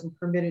I wasn't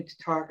permitted to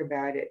talk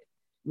about it.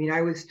 I mean,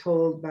 I was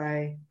told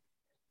by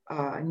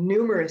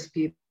numerous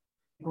people,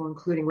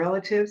 including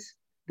relatives,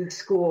 the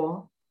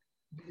school,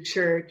 the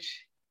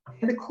church,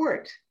 and the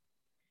court,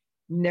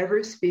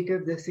 never speak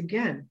of this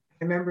again.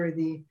 I remember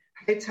the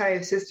Heights High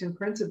assistant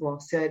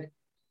principal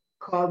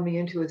called me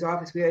into his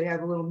office. We had to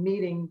have a little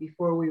meeting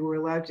before we were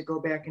allowed to go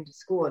back into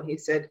school. And he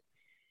said,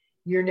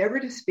 "You're never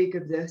to speak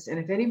of this. And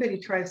if anybody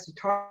tries to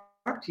talk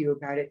to you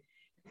about it,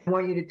 I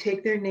want you to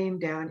take their name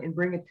down and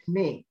bring it to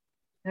me."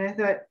 And I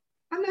thought,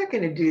 I'm not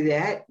going to do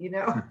that,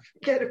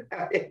 forget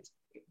about it.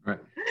 Right.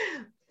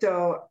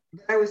 So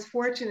I was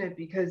fortunate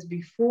because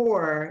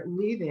before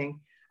leaving,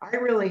 I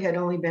really had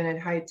only been at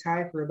Heights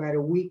High for about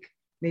a week,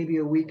 maybe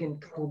a week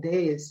and a couple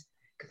days,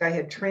 because I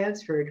had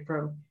transferred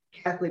from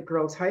Catholic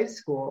Girls High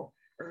School,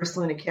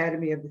 Ursuline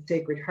Academy of the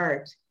Sacred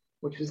Heart,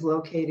 which was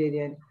located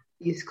in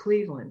East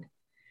Cleveland.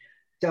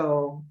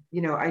 So,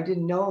 I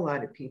didn't know a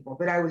lot of people,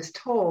 but I was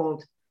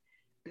told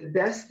the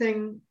best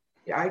thing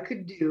I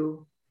could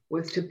do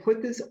was to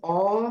put this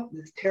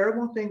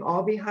terrible thing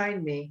all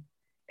behind me,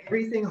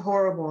 everything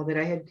horrible that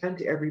I had done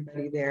to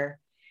everybody there,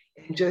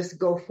 and just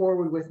go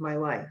forward with my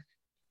life.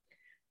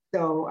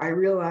 So I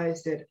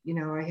realized that,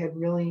 I had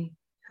really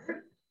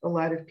hurt a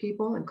lot of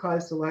people and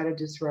caused a lot of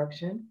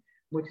disruption,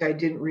 which I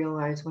didn't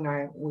realize when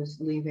I was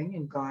leaving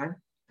and gone.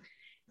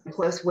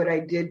 Plus what I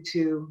did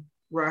to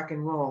rock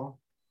and roll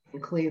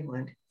in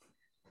Cleveland,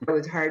 it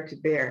was hard to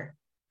bear.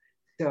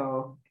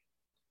 So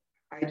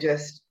I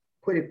just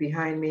put it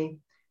behind me,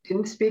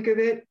 didn't speak of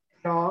it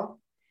at all.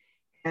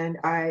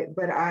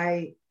 But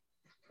I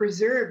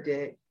preserved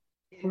it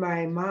in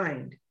my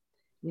mind.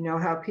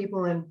 How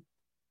people in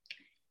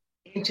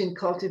ancient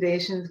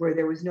cultivations where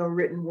there was no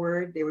written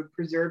word, they would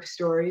preserve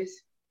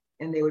stories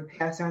and they would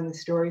pass on the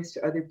stories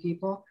to other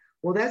people.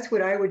 Well, that's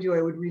what I would do.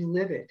 I would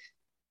relive it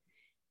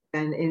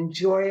and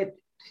enjoy it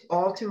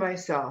all to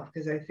myself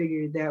because I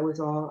figured that was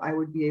all I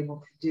would be able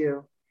to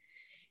do.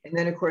 And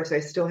then, of course, I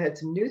still had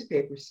some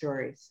newspaper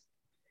stories.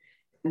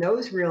 And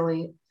those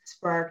really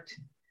sparked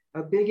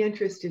a big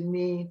interest in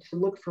me to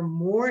look for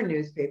more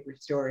newspaper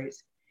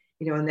stories,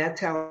 and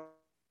that's how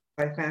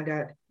I found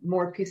out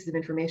more pieces of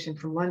information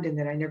from London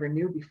that I never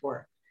knew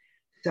before.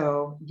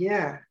 So,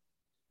 yeah,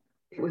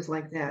 it was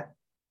like that.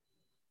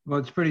 Well,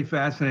 it's pretty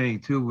fascinating,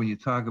 too, when you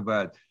talk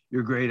about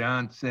your great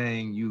aunt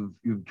saying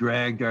you've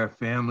dragged our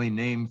family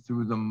name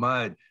through the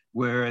mud,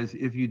 whereas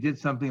if you did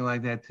something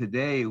like that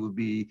today, it would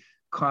be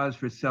cause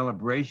for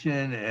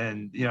celebration.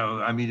 And,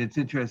 it's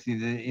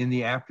interesting that in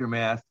the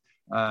aftermath,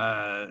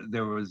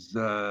 there was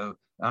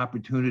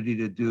opportunity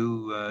to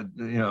do, a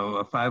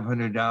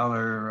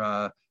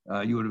 $500,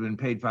 you would have been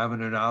paid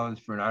 $500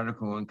 for an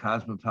article in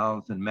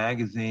Cosmopolitan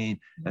magazine,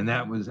 and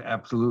that was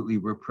absolutely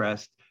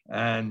repressed.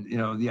 And,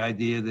 the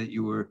idea that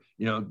you were,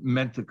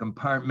 meant to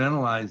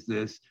compartmentalize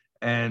this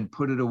and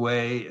put it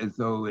away as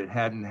though it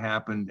hadn't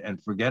happened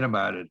and forget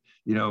about it,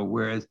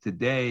 whereas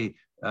today,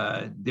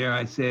 dare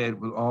I say it,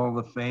 with all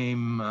the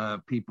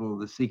fame people,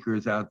 the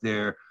seekers out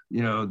there,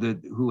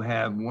 who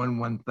have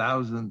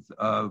 1/1000th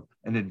of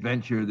an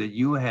adventure that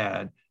you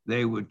had,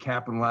 they would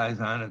capitalize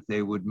on it.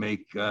 They would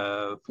make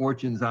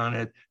fortunes on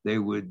it. They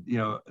would,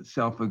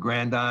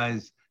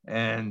 self-aggrandize.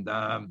 And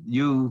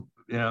you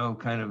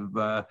kind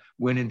of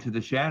went into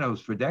the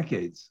shadows for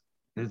decades.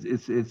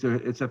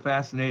 It's a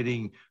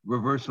fascinating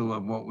reversal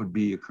of what would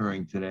be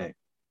occurring today.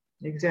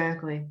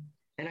 Exactly.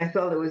 And I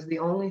felt it was the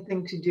only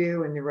thing to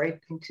do and the right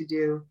thing to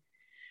do.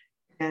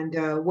 And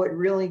what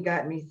really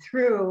got me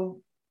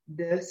through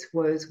this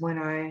was when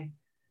I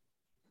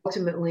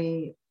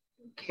ultimately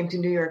came to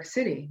New York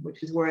City,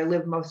 which is where I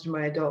lived most of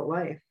my adult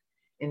life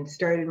and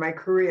started my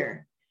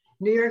career.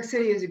 New York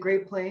City is a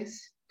great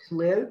place to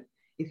live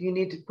if you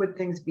need to put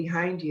things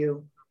behind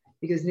you,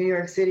 because New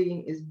York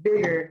City is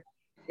bigger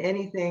than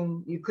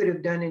anything you could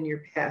have done in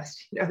your past.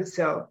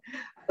 So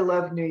I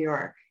love New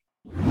York.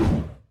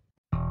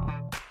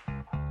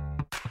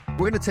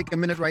 We're going to take a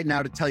minute right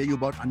now to tell you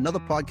about another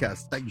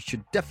podcast that you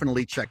should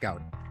definitely check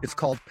out. It's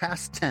called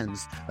Past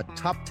Tens, a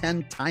top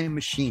 10 time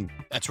machine.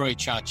 That's right,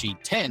 Chachi.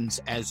 Tens,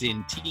 as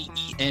in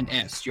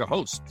T-E-N-S. Your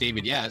host,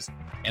 David Yaz,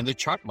 and the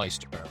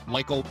Chartmeister,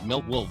 Michael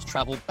Miltwolf,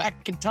 travel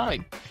back in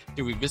time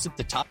to revisit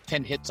the top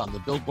 10 hits on the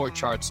Billboard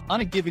charts on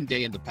a given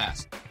day in the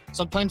past.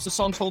 Sometimes the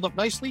songs hold up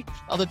nicely,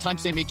 other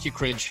times they make you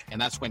cringe,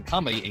 and that's when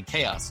comedy and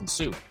chaos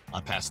ensue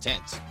on Past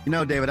Tens.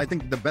 David, I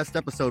think the best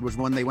episode was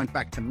when they went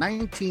back to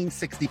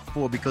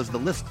 1964 because the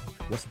list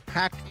was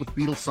packed with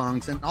Beatles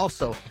songs, and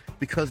also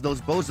because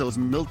those bozos,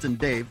 Milt and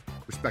Dave,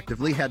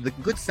 respectively, had the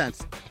good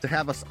sense to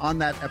have us on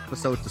that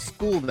episode to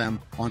school them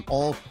on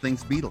all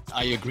things Beatles.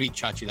 I agree,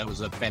 Chachi. That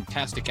was a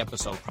fantastic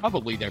episode,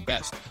 probably their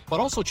best. But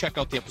also check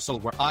out the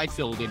episode where I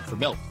filled in for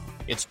Milt.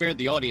 It spared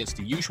the audience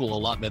the usual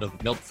allotment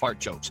of Milt fart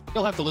jokes.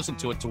 You'll have to listen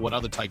to it to what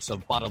other types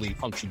of bodily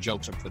function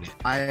jokes are put in.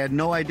 I had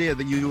no idea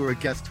that you were a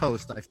guest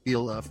host. I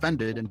feel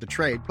offended and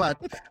betrayed,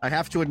 but I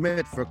have to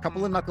admit, for a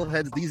couple of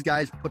knuckleheads, these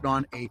guys put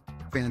on a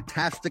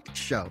fantastic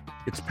show.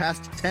 It's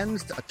Past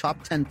Tens, a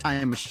top 10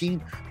 time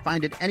machine.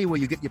 Find it anywhere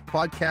you get your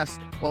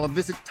podcasts, or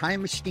visit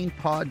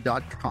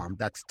timemachinepod.com.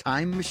 That's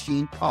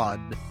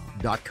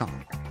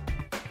timemachinepod.com.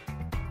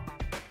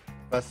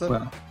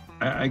 Well,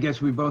 I guess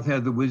we both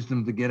had the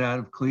wisdom to get out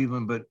of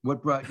Cleveland, but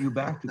what brought you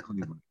back to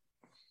Cleveland?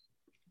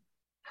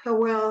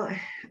 Well,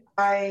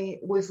 I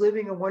was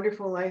living a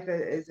wonderful life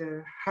as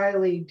a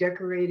highly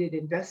decorated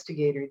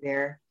investigator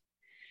there,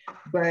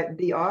 but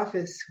the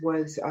office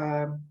was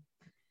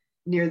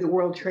near the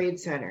World Trade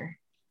Center.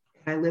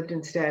 I lived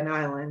in Staten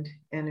Island,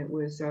 and it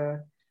was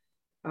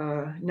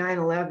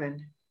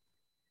 9/11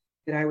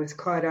 that I was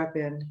caught up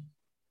in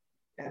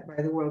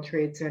by the World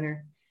Trade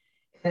Center.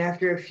 And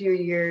after a few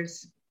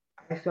years,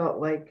 I felt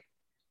like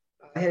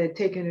it had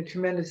taken a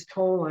tremendous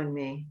toll on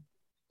me.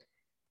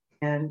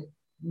 And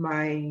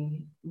my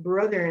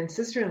brother and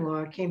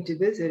sister-in-law came to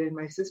visit, and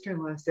my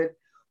sister-in-law said,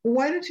 well,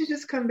 why don't you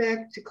just come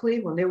back to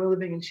Cleveland? They were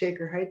living in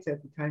Shaker Heights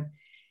at the time.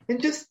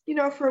 And just,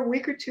 for a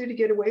week or two to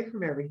get away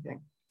from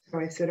everything. So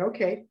I said,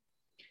 okay.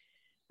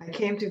 I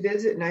came to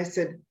visit and I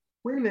said,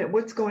 wait a minute,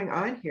 what's going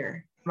on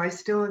here? Am I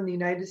still in the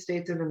United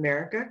States of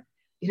America?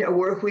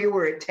 Where we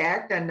were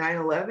attacked on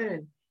 9/11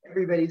 and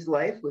everybody's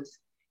life was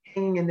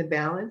hanging in the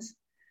balance.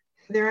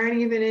 There aren't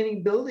even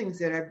any buildings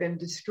that have been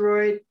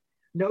destroyed.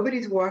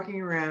 Nobody's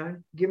walking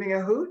around giving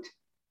a hoot.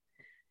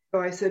 So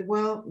I said,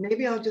 well,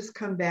 maybe I'll just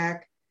come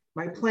back.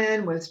 My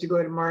plan was to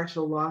go to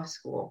Marshall Law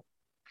School,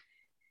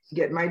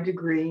 get my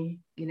degree,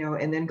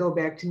 and then go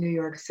back to New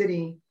York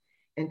City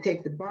and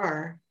take the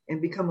bar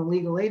and become a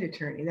legal aid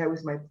attorney. That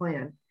was my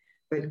plan.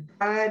 But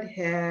God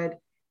had,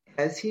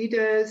 as he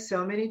does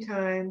so many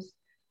times,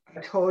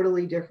 a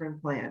totally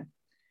different plan.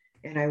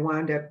 And I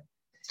wound up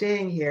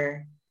staying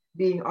here,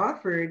 being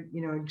offered,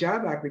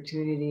 job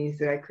opportunities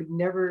that I could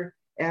never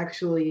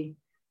actually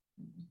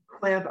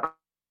clamp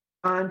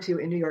onto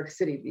in New York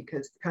City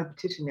because the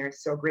competition there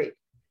is so great.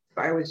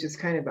 So I was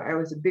just I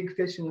was a big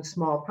fish in a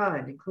small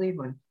pond in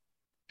Cleveland.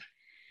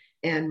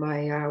 And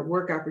my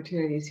work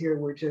opportunities here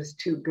were just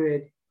too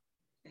good.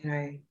 And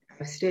I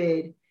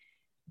stayed.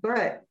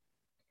 But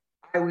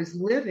I was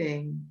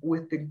living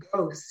with the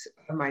ghosts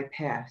of my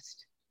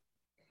past.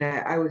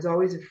 I was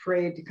always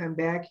afraid to come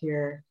back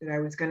here, that I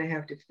was going to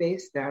have to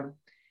face them.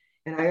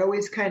 And I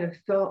always kind of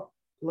felt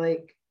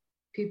like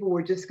people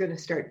were just going to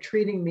start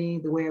treating me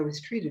the way I was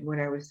treated when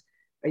I was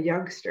a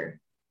youngster,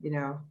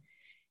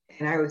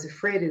 and I was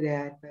afraid of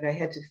that, but I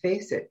had to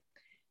face it.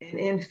 And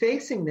in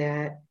facing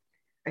that,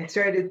 I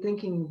started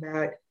thinking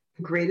about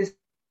the greatest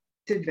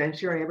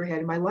adventure I ever had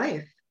in my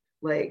life.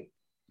 Like,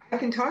 I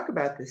can talk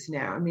about this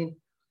now. I mean,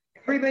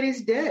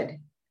 everybody's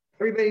dead.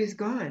 Everybody's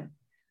gone.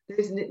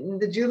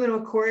 The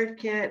juvenile court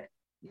can't,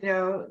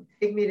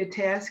 take me to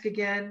task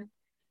again.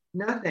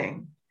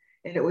 Nothing.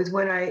 And it was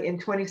in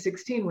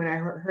 2016, when I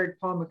heard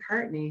Paul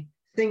McCartney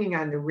singing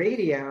on the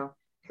radio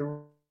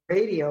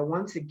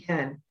once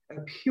again,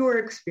 a pure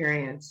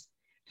experience,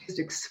 just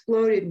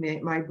exploded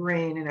my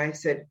brain. And I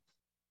said,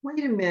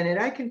 wait a minute,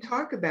 I can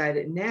talk about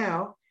it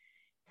now.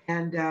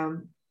 And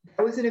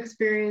that was an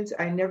experience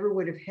I never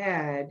would have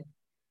had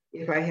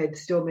if I had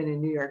still been in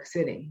New York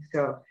City.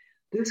 So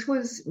this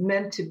was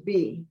meant to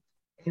be.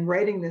 In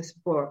writing this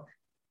book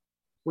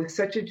was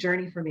such a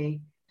journey for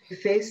me to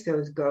face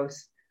those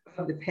ghosts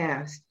of the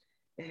past.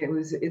 And it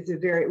was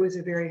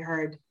a very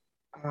hard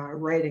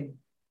writing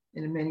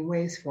in many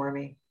ways for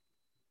me.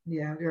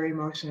 Yeah, very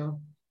emotional.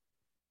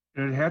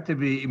 It had to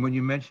be, when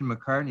you mentioned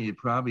McCartney, it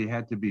probably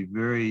had to be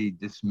very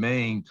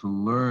dismaying to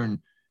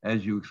learn,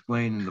 as you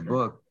explain in the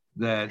book,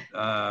 that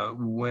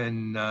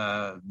when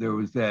there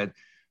was that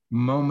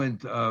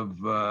moment of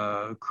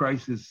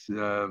crisis,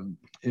 that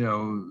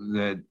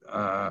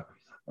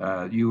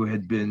you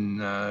had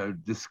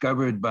been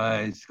discovered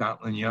by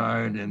Scotland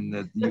Yard and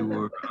that you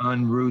were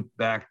en route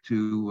back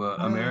to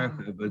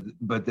America,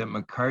 but that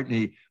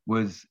McCartney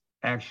was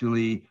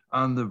actually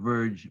on the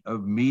verge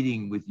of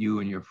meeting with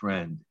you and your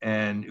friend.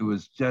 And it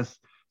was just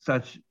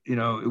such,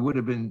 it would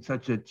have been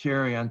such a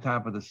cherry on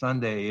top of the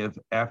sundae if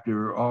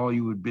after all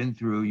you had been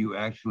through, you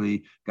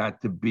actually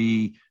got to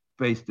be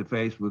face to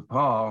face with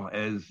Paul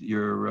as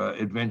your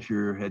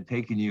adventure had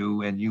taken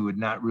you, and you would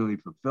not really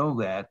fulfill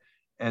that.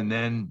 And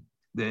then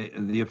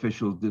the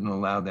officials didn't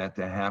allow that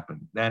to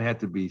happen. That had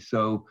to be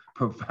so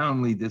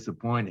profoundly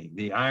disappointing,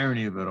 the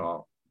irony of it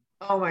all.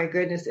 Oh my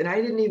goodness. And I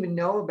didn't even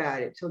know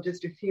about it till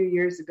just a few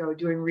years ago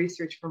doing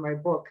research for my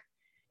book.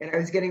 And I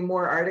was getting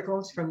more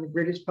articles from the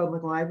British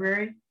Public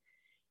Library.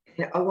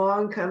 And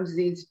along comes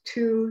these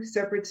two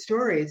separate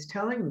stories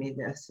telling me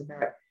this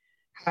about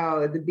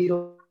how the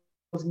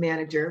Beatles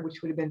manager,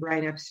 which would have been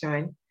Brian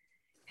Epstein,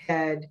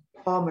 had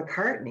Paul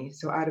McCartney.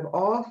 So out of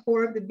all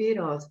four of the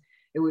Beatles,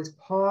 it was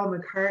Paul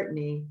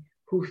McCartney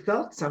who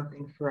felt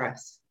something for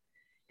us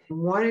and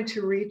wanted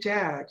to reach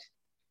out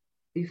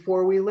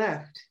before we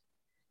left.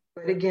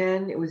 But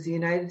again, it was the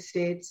United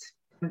States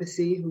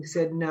Embassy who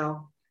said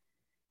no.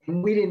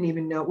 And we didn't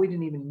even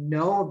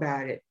know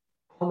about it.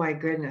 Oh my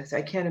goodness.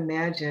 I can't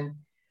imagine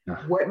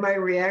what my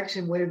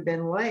reaction would have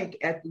been like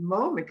at the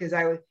moment, because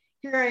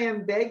here I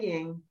am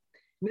begging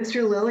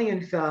Mr.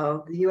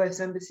 Lilienfeld, the US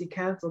Embassy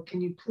Counsel,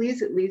 can you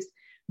please at least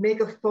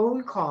make a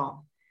phone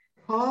call?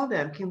 Call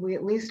them. Can we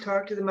at least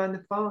talk to them on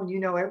the phone? You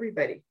know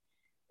everybody.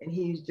 And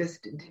he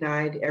just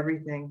denied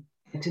everything.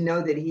 And to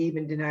know that he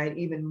even denied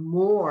even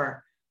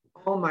more,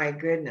 oh my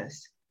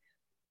goodness.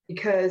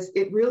 Because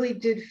it really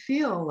did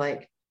feel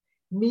like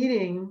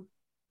meeting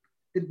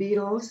the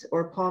Beatles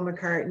or Paul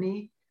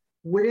McCartney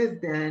would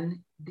have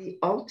been the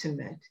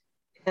ultimate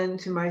end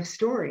to my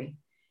story.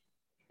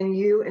 And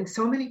you and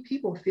so many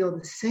people feel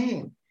the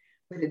same,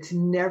 but it's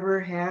never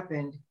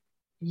happened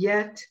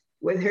yet.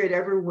 Whether it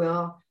ever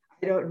will,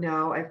 I don't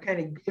know. I've kind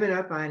of given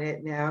up on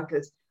it now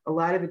because a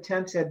lot of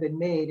attempts have been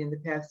made in the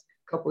past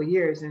couple of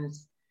years and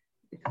it's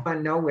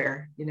gone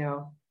nowhere,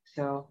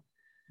 So,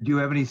 do you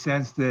have any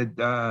sense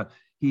that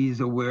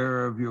he's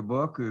aware of your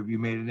book, or have you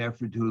made an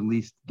effort to at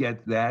least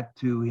get that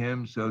to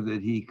him so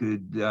that he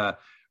could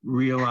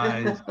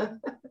realize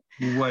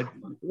what?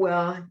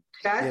 well,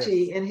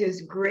 Chachi, in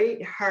his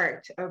great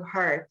heart of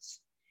hearts,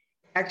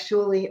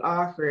 actually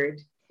offered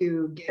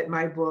to get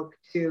my book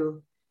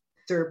to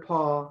Sir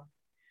Paul.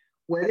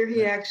 Whether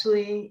he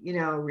actually,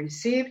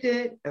 received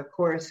it, of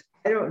course,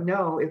 I don't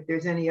know if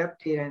there's any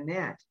update on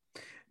that.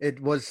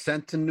 It was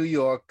sent to New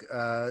York,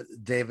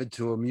 David,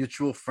 to a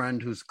mutual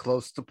friend who's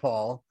close to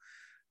Paul.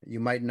 You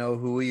might know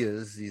who he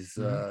is. He's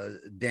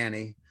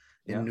Danny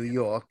in New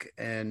York,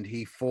 and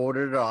he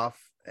forwarded it off.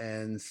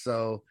 And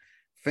so,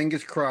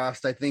 fingers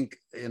crossed. I think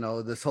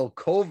this whole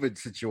COVID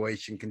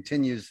situation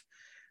continues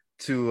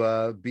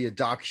to be a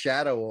dark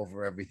shadow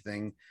over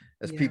everything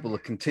as people are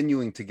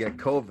continuing to get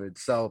COVID.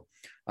 So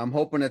I'm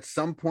hoping at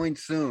some point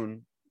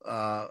soon,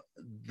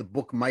 the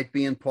book might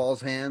be in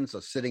Paul's hands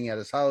or sitting at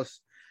his house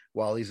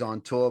while he's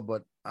on tour.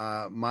 But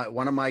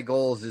one of my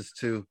goals is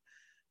to,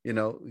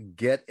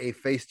 get a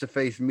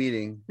face-to-face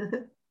meeting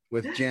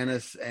with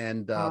Janis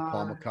and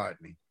Paul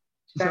McCartney.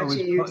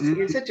 Chachi,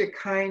 you're such a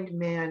kind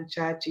man,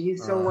 Chachi.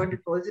 He's so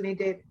wonderful, isn't he,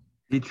 Dave?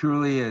 He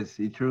truly is.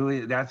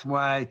 That's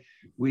why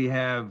we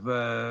have,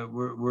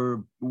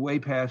 we're way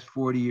past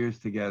 40 years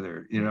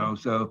together,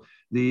 so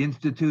the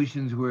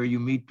institutions where you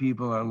meet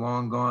people are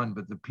long gone,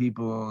 but the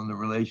people and the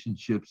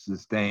relationships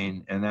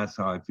sustain. And that's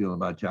how I feel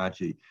about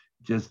Chachi.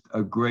 Just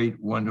a great,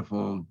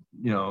 wonderful,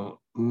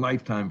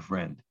 lifetime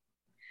friend.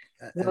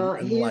 Well,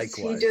 he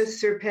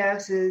just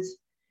surpasses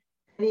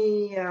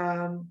any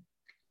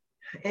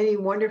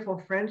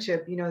wonderful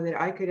friendship, that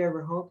I could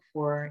ever hope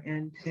for.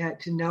 And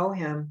to know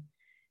him,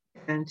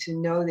 and to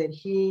know that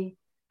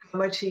how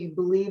much he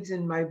believes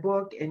in my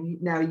book,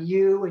 and now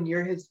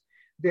you're his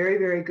very,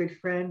 very good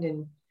friend.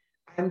 And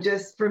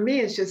for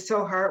me, it's just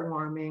so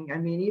heartwarming. I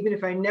mean, even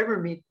if I never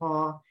meet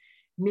Paul,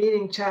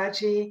 meeting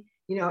Chachi,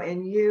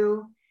 and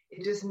you,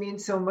 it just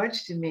means so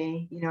much to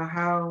me,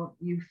 how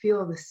you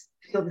feel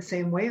the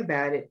same way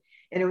about it.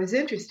 And it was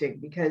interesting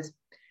because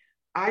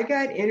I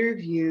got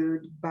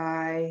interviewed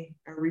by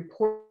a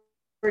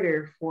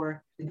reporter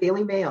for the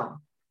Daily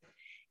Mail.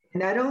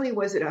 And not only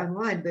was it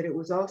online, but it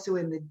was also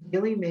in the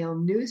Daily Mail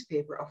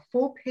newspaper, a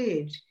full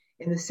page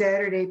in the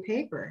Saturday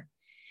paper.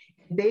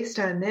 And based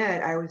on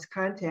that, I was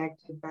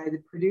contacted by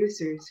the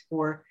producers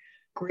for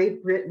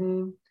Great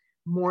Britain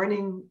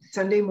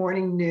Sunday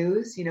morning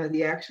news,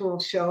 the actual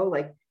show,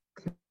 like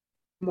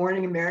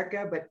Morning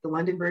America, but the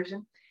London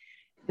version.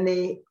 And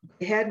they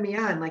had me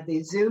on, like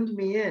they zoomed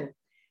me in.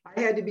 I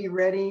had to be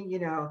ready,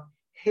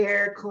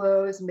 hair,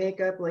 clothes,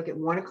 makeup, like at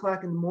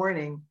 1:00 in the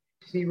morning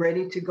to be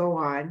ready to go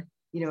on.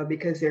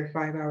 Because they're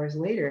 5 hours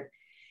later.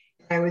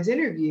 I was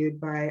interviewed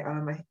by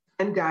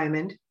Ann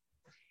Diamond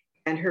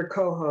and her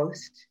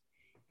co-host.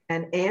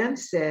 And Ann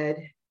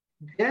said,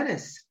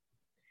 Janis,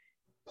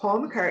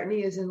 Paul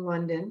McCartney is in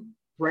London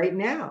right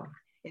now.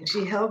 And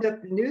she held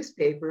up the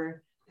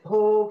newspaper. The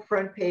whole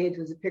front page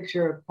was a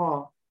picture of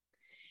Paul.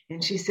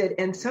 And she said,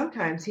 and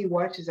sometimes he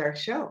watches our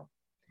show.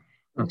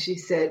 And she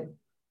said,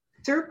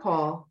 Sir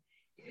Paul,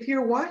 if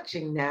you're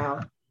watching now,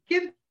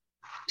 give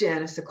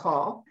Janis a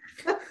call.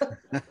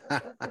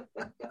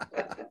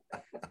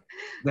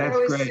 That's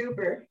great.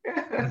 Super.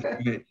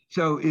 That's great.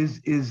 So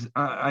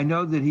I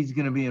know that he's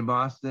going to be in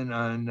Boston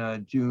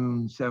on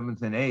June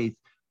 7th and 8th.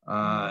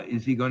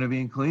 Is he going to be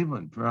in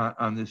Cleveland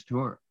on this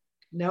tour?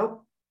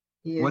 Nope,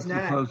 he is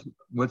not.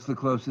 What's the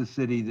closest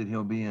city that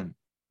he'll be in?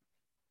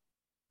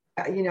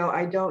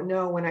 I don't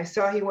know. When I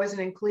saw he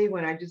wasn't in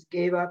Cleveland, I just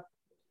gave up.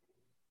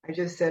 I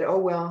just said, oh,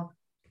 well,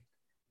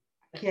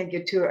 I can't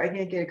get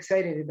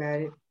excited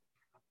about it.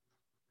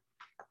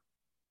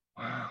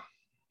 Wow.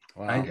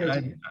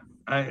 Wow.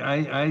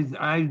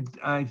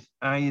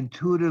 I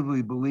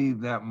intuitively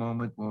believe that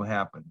moment will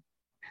happen.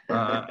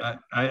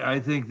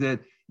 I think that,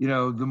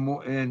 the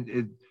more,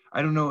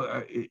 I don't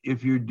know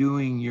if you're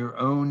doing your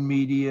own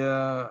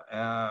media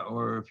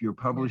or if your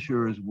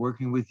publisher is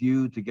working with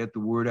you to get the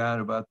word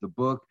out about the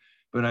book.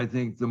 But I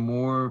think the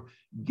more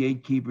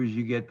gatekeepers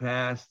you get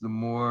past, the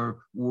more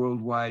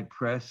worldwide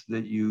press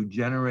that you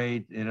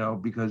generate,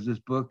 because this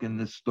book and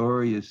this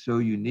story is so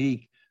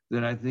unique,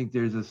 then I think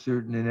there's a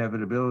certain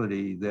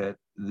inevitability that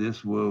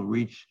this will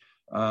reach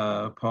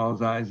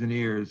Paul's eyes and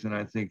ears. And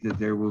I think that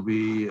there will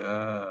be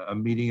a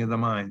meeting of the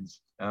minds.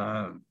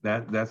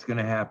 That's going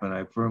to happen.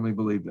 I firmly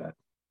believe that.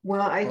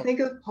 Well, I think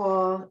of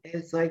Paul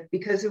as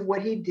because of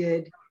what he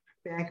did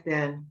back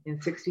then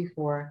in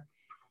 '64,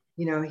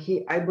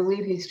 I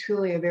believe he's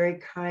truly a very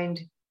kind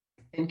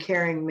and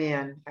caring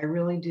man. I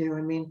really do.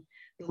 I mean,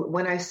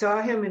 when I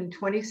saw him in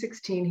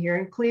 2016 here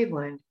in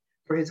Cleveland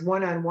for his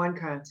one-on-one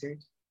concert,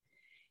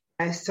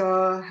 I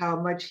saw how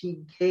much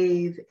he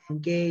gave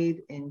and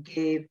gave and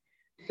gave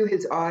to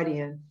his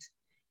audience,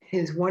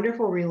 his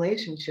wonderful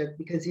relationship,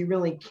 because he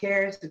really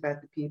cares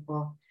about the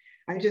people.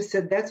 I just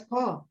said, that's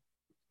Paul.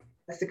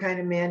 That's the kind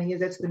of man he is.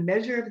 That's the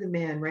measure of the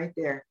man right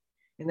there.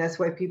 And that's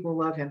why people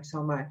love him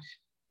so much.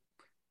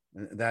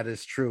 That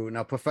is true.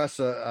 Now,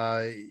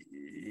 Professor,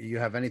 you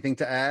have anything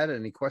to add?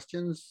 Any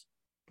questions?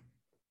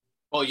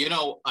 Well,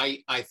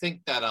 I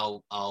think that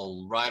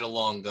I'll ride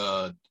along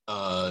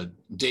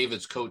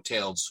David's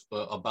coattails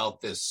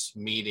about this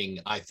meeting.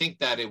 I think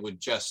that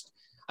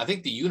I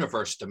think the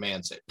universe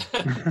demands it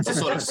to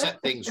sort of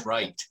set things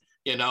right,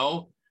 And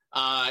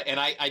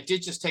I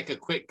did just take a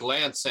quick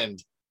glance and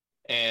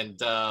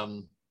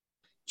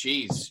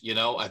geez,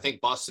 I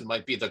think Boston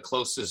might be the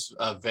closest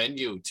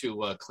venue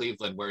to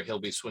Cleveland where he'll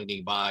be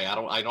swinging by.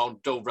 I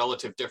don't know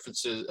relative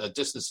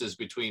distances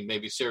between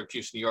maybe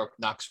Syracuse, New York,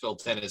 Knoxville,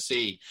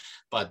 Tennessee,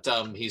 but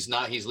he's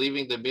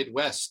leaving the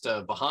Midwest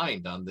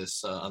behind on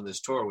this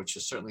tour, which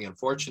is certainly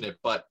unfortunate.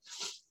 But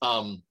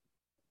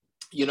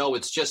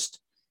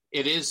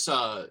it is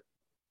an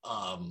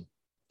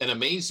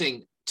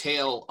amazing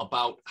tale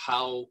about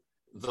how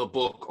the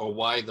book, or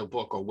why the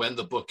book, or when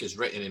the book is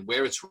written and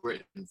where it's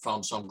written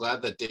from. So I'm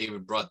glad that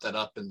David brought that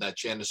up and that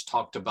Janice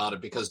talked about it,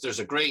 because there's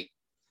a great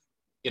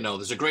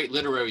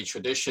literary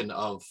tradition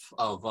of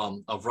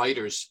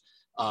writers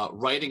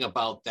writing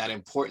about that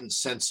important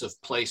sense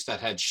of place that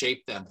had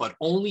shaped them, but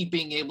only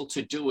being able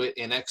to do it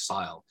in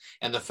exile.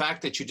 And the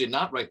fact that you did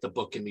not write the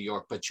book in New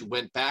York, but you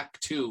went back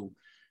to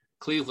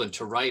Cleveland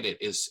to write it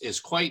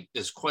is quite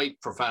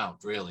profound,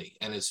 really,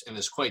 and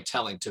is quite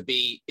telling, to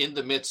be in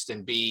the midst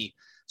and be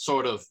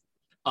sort of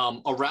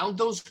around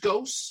those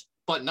ghosts,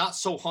 but not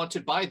so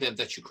haunted by them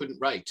that you couldn't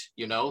write,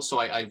 So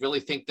I really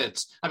think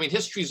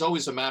history is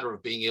always a matter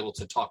of being able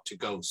to talk to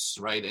ghosts,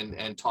 right?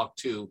 And talk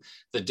to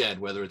the dead,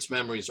 whether it's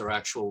memories or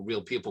actual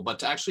real people, but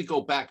to actually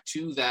go back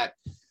to that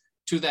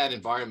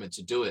environment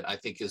to do it, I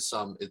think is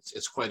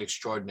it's quite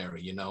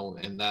extraordinary,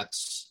 and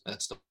that's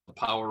the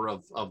power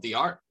of the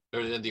art,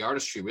 or the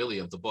artistry, really,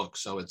 of the book.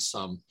 So it's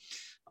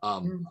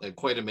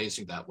quite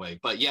amazing that way.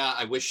 But yeah,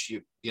 I wish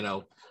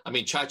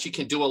Chachi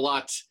can do a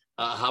lot.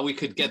 How we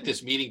could get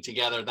this meeting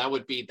together, that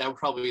would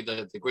probably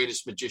be the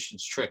greatest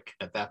magician's trick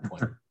at that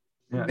point.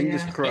 Yeah.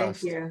 Fingers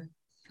crossed. Thank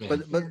you.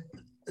 But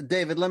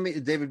David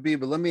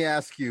Bieber, let me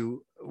ask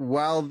you,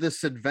 while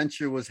this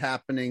adventure was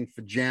happening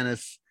for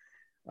Janice,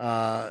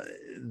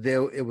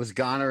 it was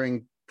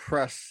garnering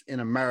press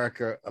in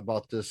America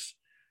about this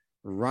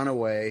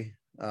runaway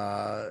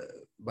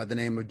by the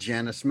name of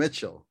Janice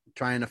Mitchell,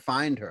 trying to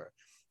find her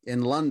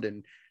in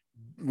London.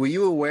 Were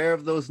you aware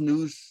of those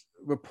news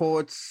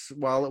reports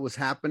while it was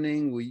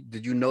happening?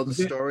 Did you know the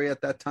story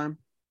at that time?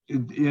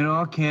 In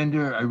all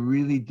candor, I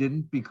really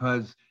didn't,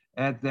 because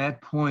at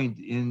that point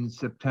in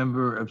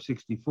September of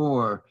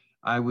 '64,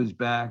 I was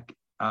back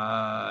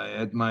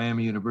at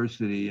Miami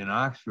University in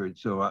Oxford.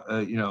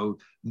 So,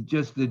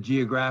 just the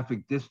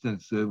geographic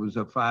distance, it was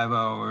a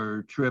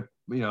 5-hour trip.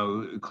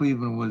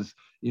 Cleveland was,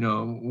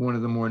 one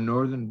of the more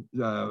northern,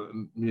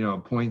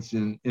 points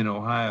in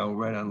Ohio,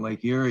 right on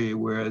Lake Erie,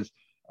 whereas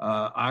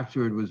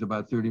Oxford was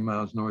about 30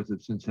 miles north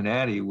of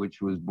Cincinnati,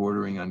 which was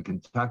bordering on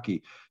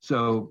Kentucky.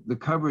 So the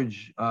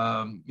coverage,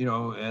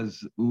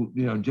 as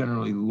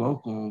generally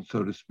local,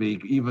 so to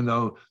speak, even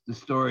though the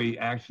story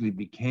actually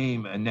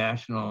became a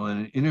national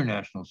and an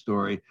international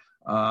story,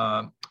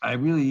 I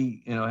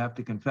really, have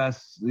to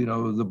confess,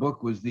 the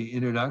book was the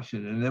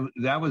introduction, and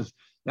that was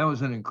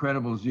an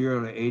incredible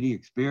 0 to 80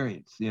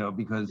 experience,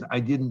 because I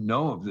didn't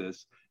know of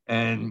this,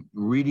 and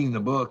reading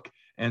the book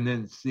and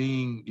then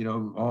seeing,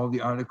 all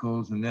the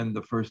articles, and then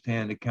the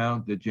firsthand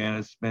account that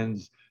Janice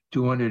spends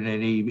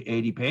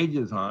 280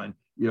 pages on,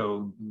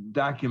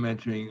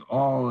 documenting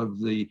all of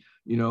the,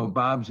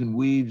 bobs and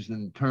weaves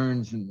and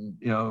turns and,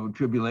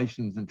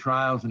 tribulations and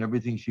trials and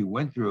everything she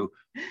went through.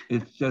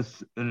 It's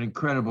just an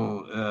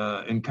incredible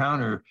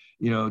encounter,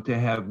 to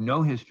have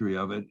no history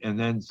of it. And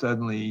then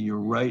suddenly you're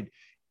right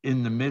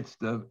in the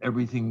midst of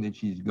everything that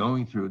she's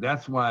going through.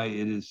 That's why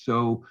it is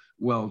so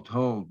well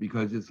told,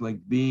 because it's like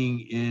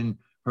being in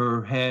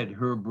her head,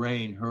 her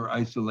brain, her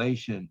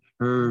isolation,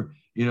 her,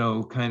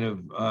 kind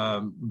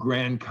of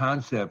grand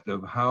concept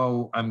of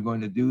how I'm going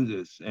to do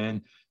this.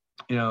 And,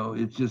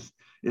 it's just,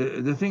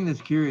 the thing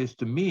that's curious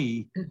to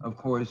me, of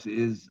course,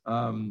 is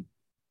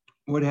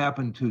what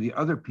happened to the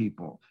other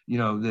people,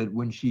 that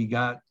when she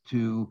got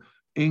to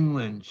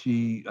England,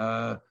 she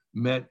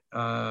met,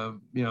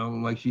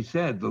 like she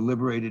said, the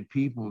liberated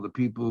people, the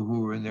people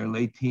who were in their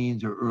late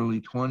teens or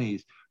early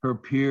 20s, her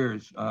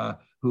peers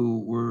who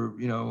were,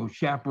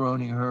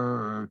 chaperoning her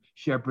or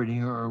shepherding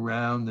her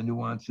around the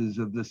nuances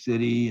of the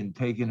city and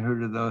taking her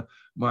to the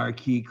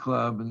Marquee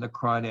Club and the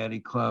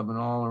Crawdaddy Club and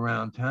all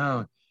around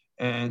town.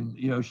 And,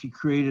 she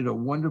created a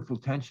wonderful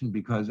tension,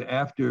 because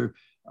after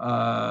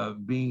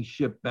being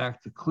shipped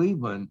back to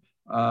Cleveland,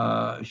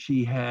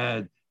 she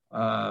had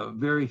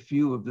very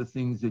few of the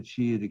things that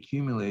she had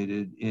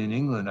accumulated in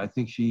England. I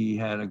think she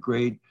had a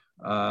great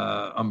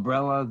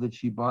umbrella that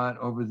she bought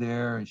over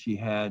there, and she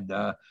had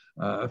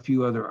a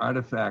few other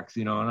artifacts,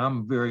 and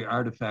I'm very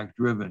artifact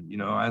driven.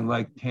 I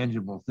like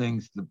tangible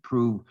things to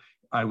prove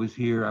I was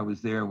here, I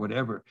was there,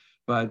 whatever.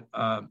 But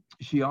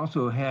she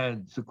also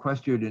had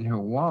sequestered in her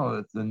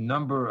wallet the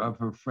number of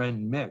her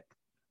friend Mick.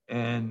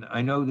 and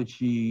I know that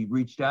she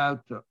reached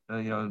out to,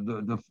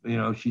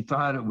 she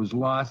thought it was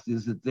lost.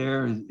 Is it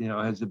there?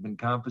 Has it been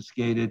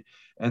confiscated?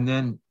 And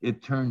then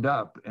it turned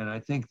up. And I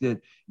think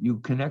that you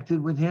connected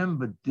with him,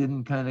 but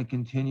didn't kind of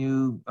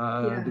continue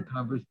the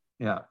conversation.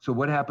 Yeah. So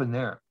what happened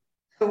there?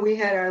 So we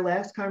had our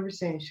last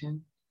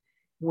conversation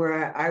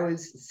where I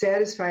was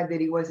satisfied that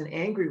he wasn't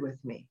angry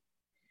with me.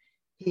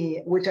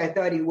 Which I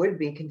thought he would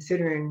be,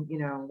 considering,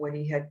 what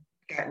he had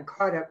gotten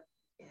caught up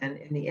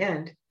in the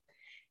end.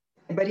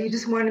 But he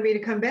just wanted me to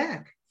come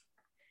back.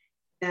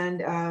 And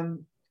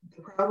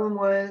the problem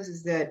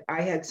is that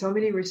I had so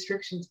many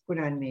restrictions put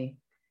on me.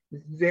 It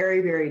was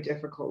very, very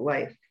difficult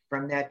life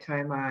from that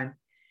time on.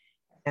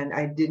 And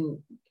I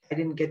didn't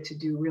get to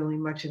do really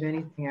much of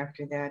anything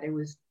after that. I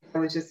was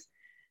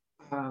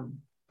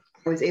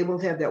able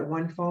to have that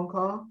one phone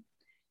call,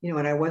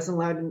 and I wasn't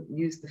allowed to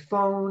use the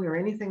phone or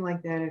anything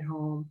like that at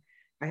home.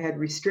 I had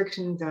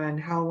restrictions on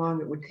how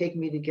long it would take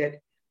me to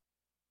get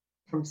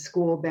from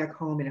school back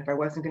home. And if I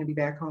wasn't going to be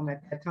back home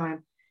at that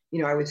time,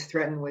 I was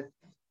threatened with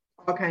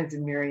all kinds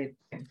of myriad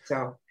things.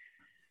 So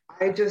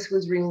I just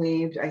was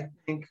relieved. I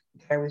think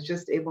I was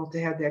just able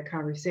to have that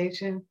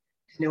conversation,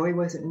 to know he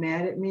wasn't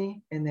mad at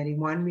me and that he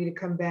wanted me to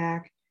come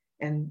back.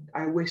 And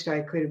I wished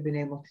I could have been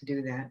able to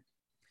do that.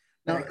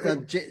 Now,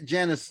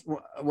 Janice,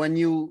 when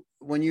you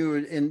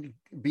were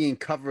being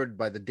covered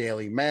by the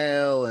Daily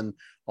Mail and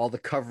all the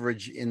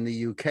coverage in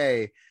the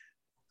UK,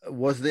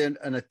 was there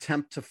an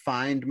attempt to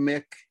find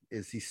Mick?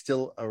 Is he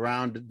still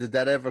around? Did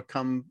that ever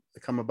come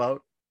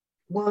about?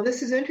 Well,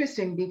 this is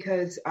interesting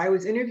because I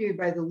was interviewed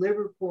by the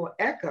Liverpool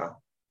Echo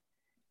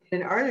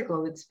in an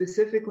article that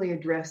specifically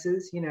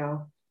addresses,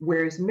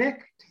 where's Mick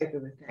type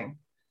of a thing.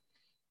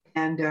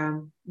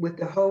 And with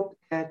the hope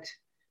that,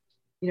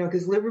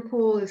 because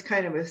Liverpool is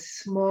kind of a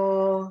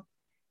small,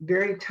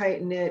 very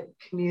tight-knit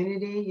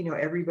community,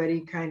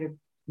 everybody kind of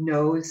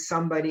knows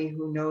somebody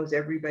who knows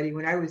everybody.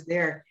 When I was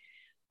there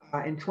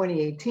in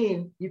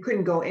 2018, you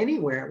couldn't go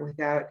anywhere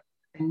without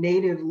a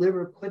native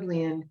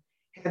Liverpudlian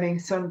having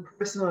some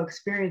personal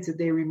experience that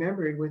they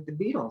remembered with the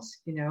Beatles,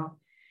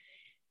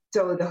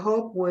 So the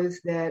hope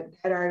was that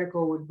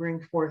article would bring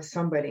forth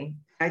somebody.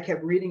 I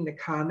kept reading the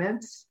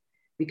comments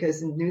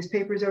because in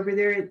newspapers over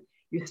there,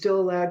 you're still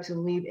allowed to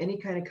leave any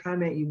kind of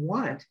comment you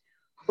want,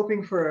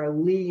 hoping for a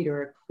lead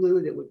or a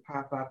clue that would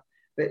pop up,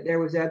 but there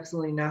was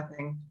absolutely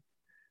nothing.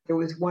 There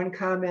was one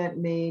comment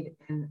made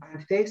on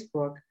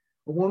Facebook,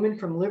 a woman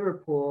from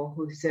Liverpool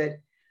who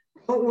said,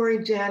 "Don't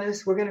worry,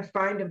 Janice, we're going to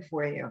find him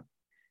for you."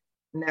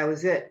 And that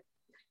was it.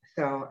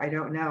 So I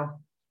don't know.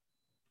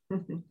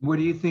 What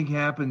do you think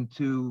happened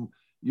to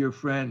your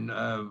friend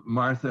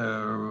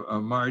Martha,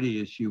 or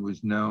Marty as she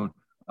was known?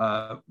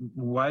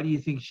 Why do you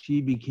think she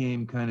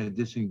became kind of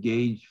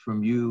disengaged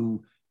from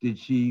you? Did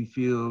she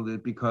feel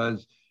that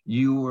because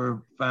you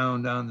were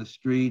found on the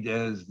street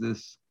as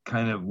this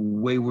kind of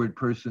wayward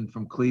person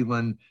from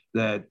Cleveland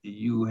that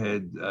you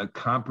had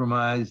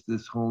compromised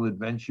this whole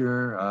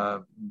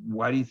adventure?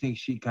 Why do you think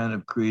she kind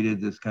of created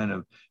this kind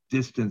of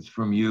distance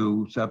from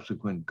you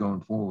subsequent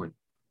going forward?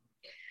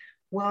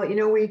 Well,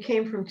 we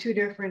came from two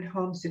different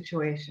home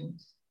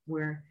situations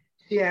where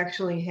she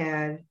actually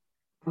had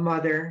a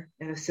mother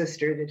and a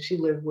sister that she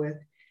lived with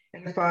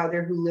and a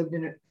father who lived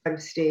out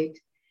of state.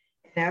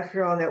 And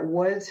after all, that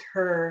was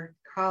her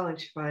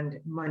college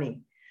fund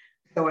money.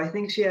 So I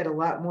think she had a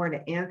lot more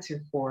to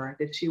answer for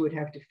that she would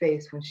have to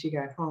face when she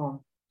got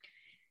home.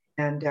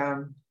 And,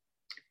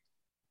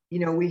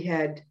 we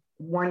had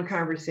one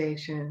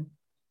conversation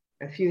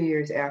a few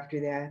years after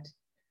that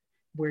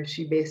where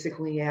she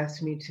basically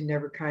asked me to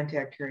never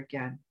contact her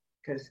again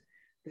because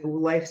the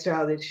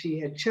lifestyle that she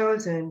had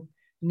chosen,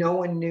 no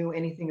one knew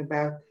anything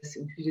about this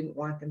and she didn't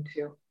want them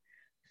to.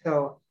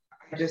 So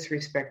I just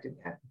respected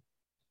that.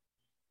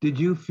 Did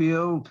you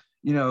feel,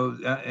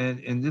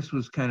 and this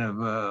was kind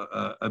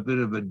of a bit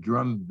of a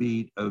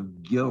drumbeat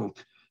of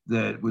guilt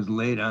that was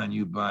laid on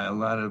you by a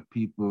lot of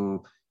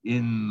people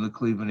in the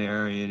Cleveland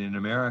area and in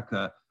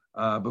America.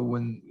 But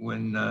when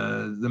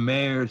the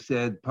mayor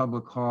said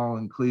Public Hall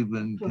in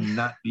Cleveland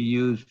cannot be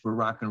used for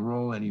rock and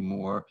roll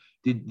anymore,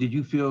 did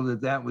you feel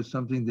that was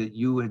something that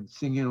you had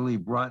singularly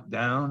brought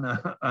down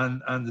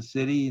on the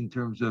city in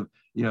terms of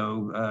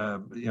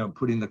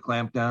putting the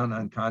clamp down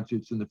on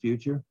concerts in the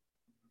future?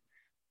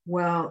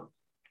 Well,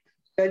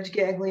 Judge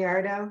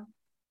Gagliardo,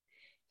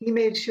 he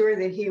made sure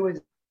that he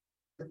was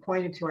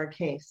appointed to our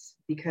case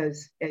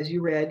because, as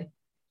you read,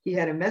 he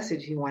had a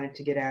message he wanted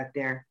to get out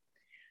there.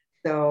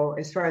 So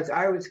as far as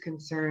I was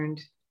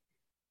concerned,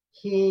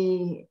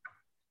 he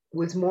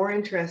was more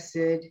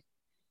interested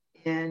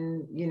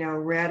in,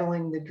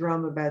 rattling the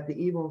drum about the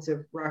evils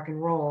of rock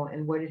and roll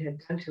and what it had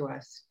done to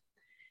us,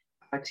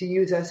 to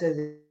use us as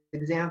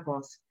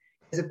examples,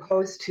 as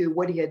opposed to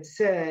what he had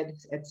said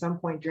at some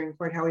point during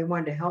court, how he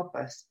wanted to help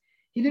us.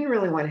 He didn't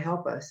really want to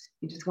help us.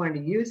 He just wanted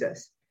to use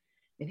us.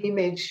 And he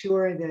made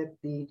sure that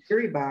the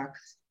jury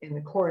box in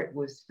the court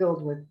was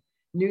filled with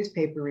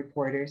newspaper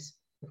reporters,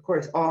 of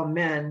course, all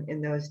men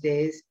in those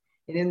days.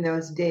 And in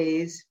those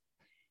days,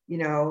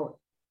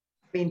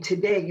 I mean,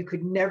 today you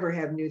could never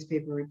have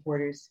newspaper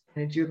reporters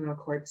in a juvenile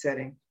court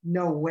setting.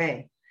 No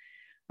way.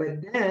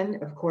 But then,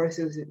 of course,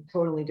 it was a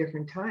totally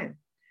different time.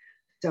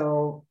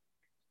 So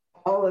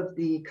all of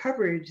the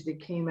coverage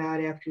that came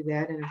out after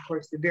that, and of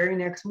course, the very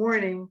next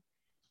morning,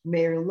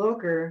 Mayor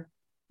Locher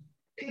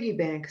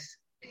piggybacks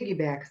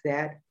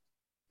that,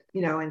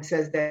 and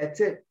says, that's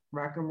it,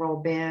 rock and roll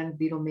band,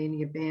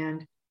 Beatlemania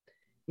band,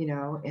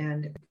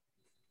 and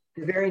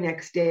the very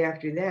next day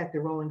after that, the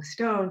Rolling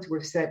Stones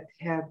were set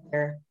to have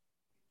their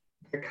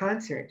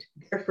concert,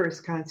 their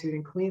first concert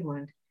in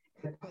Cleveland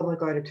at the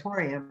Public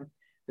Auditorium,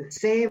 the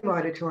same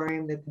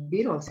auditorium that the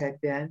Beatles had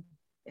been.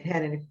 It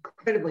had an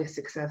incredibly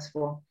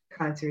successful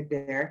concert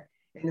there,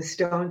 and the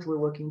Stones were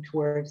looking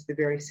towards the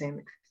very same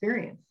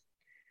experience.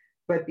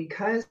 But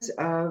because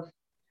of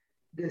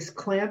this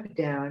clamp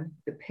down,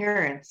 the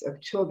parents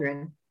of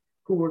children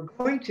who were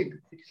going to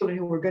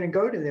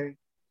go to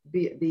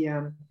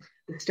the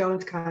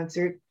Stones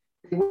concert,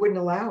 they wouldn't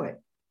allow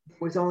it.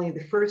 It was only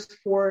the first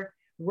 4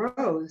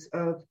 rows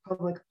of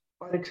Public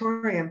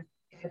Auditorium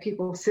had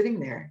people sitting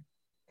there.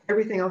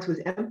 Everything else was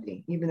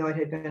empty, even though it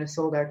had been a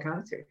sold-out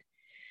concert.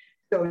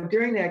 So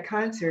during that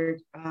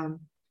concert,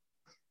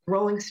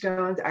 Rolling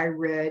Stones, I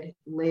read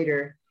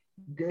later,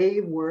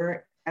 they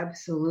were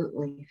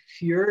absolutely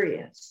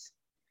furious.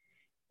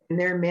 And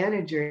their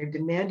manager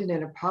demanded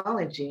an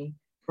apology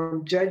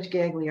from Judge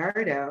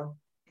Gagliardo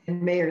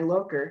and Mayor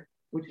Locher,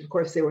 which of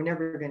course they were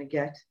never going to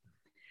get.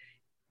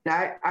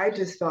 And I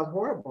just felt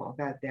horrible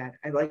about that.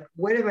 I like,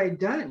 what have I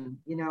done?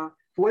 If it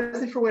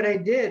wasn't for what I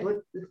did,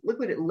 look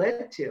what it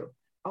led to.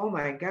 Oh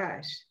my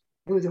gosh.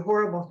 It was a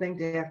horrible thing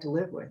to have to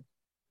live with.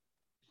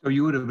 So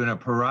you would have been a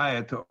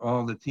pariah to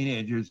all the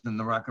teenagers and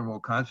the rock and roll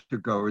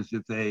concert goers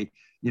if they,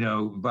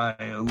 by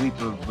a leap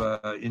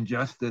of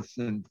injustice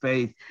and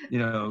faith,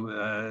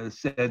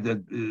 said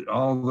that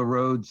all the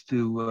roads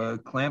to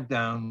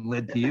Clampdown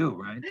led to you,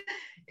 right?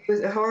 It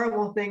was a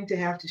horrible thing to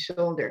have to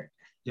shoulder.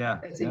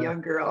 Yeah. As a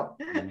young girl.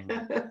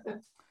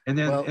 And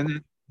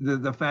then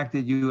the fact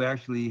that you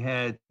actually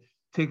had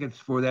tickets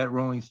for that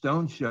Rolling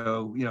Stones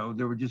show,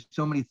 there were just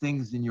so many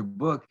things in your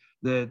book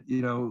that,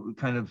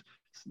 kind of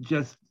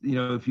just,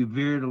 if you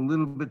veered a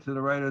little bit to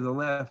the right or the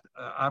left,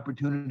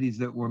 opportunities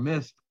that were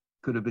missed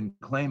could have been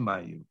claimed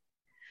by you.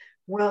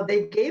 Well,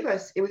 they gave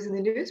us, it was in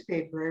the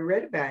newspaper. I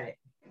read about it.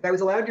 I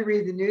was allowed to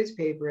read the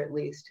newspaper at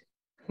least.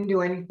 Couldn't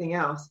do anything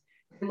else.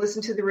 Couldn't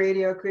listen to the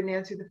radio, couldn't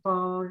answer the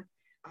phone,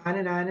 on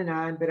and on and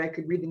on, but I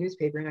could read the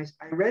newspaper. And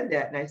I read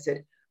that and I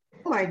said,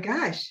 oh my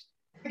gosh,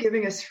 they're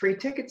giving us free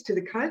tickets to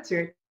the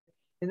concert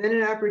and then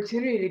an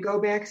opportunity to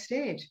go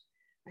backstage.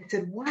 I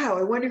said, wow,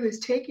 I wonder who's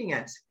taking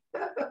us.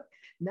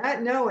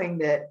 Not knowing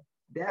that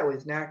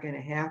was not going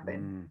to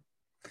happen.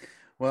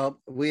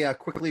 Well, we are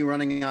quickly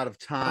running out of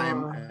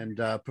time. And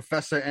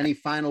Professor, any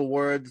final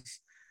words?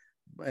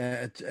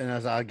 And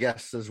as our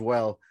guests as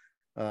well,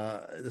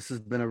 this has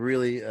been a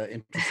really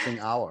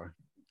interesting hour.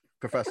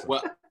 Professor.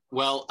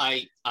 Well,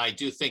 I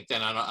do think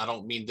that I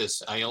don't mean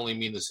this. I only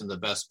mean this in the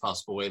best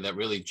possible way. That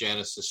really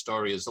Janis's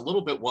story is a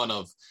little bit one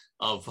of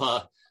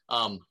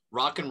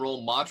rock and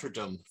roll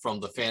martyrdom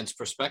from the fans'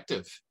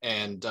 perspective,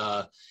 and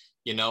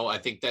I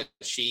think that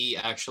she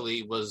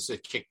actually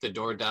kicked the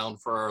door down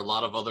for a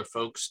lot of other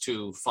folks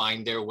to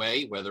find their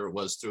way, whether it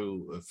was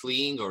through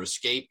fleeing or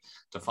escape,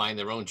 to find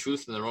their own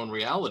truth and their own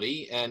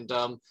reality. And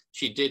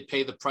she did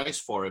pay the price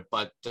for it,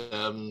 but there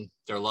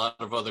are a lot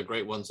of other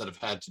great ones that have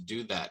had to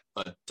do that.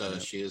 But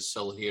she is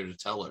still here to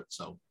tell it.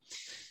 So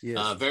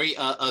yes. Very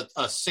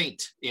a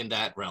saint in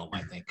that realm,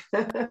 I think.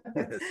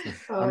 Yes.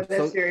 Oh,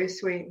 that's very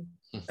sweet.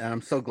 And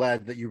I'm so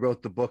glad that you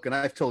wrote the book. And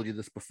I've told you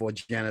this before,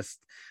 Janis,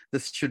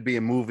 this should be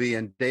a movie.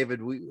 And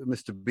David,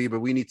 Mr.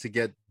 Bieber, we need to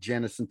get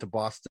Janis into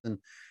Boston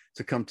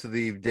to come to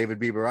the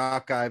David Bieber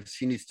archives.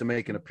 She needs to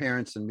make an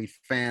appearance and meet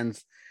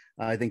fans.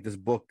 I think this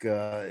book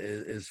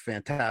is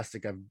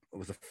fantastic. I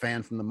was a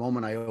fan from the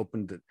moment I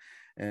opened it.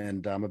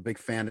 And I'm a big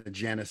fan of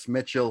Janis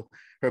Mitchell.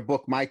 Her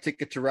book, My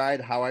Ticket to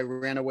Ride, How I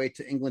Ran Away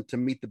to England to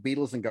Meet the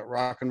Beatles and Got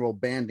Rock and Roll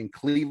Banned in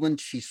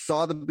Cleveland. She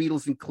saw the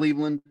Beatles in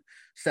Cleveland,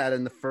 sat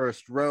in the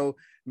first row.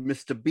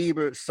 Mr.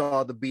 Bieber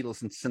saw the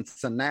Beatles in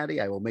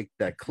Cincinnati. I will make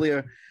that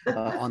clear,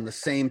 on the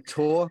same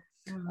tour.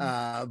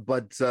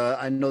 But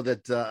I know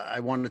that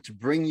I wanted to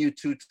bring you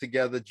two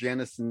together,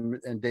 Janis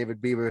and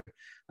David Bieber.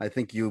 I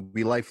think you'll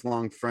be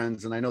lifelong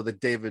friends. And I know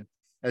that David,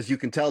 as you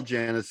can tell,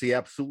 Janis, he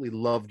absolutely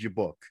loved your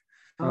book.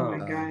 Oh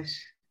my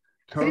gosh.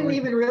 I didn't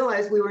even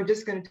realize we were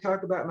just going to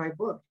talk about my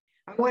book.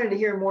 I wanted to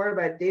hear more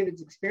about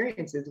David's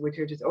experiences, which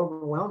are just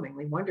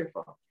overwhelmingly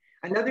wonderful.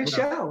 Another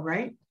show,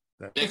 right?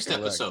 Next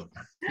episode.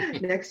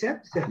 Next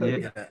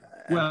episode. Yeah.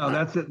 Well,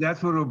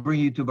 that's what will bring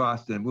you to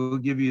Boston. We'll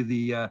give you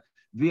the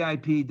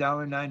VIP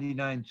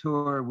 $1.99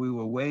 tour. We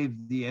will waive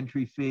the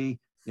entry fee.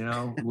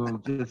 We'll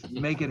just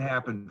make it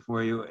happen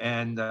for you.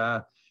 And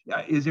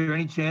is there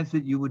any chance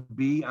that you would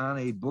be on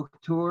a book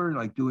tour,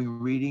 like doing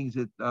readings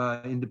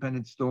at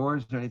independent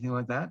stores or anything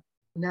like that?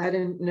 Not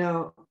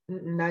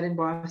in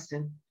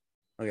Boston.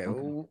 Okay.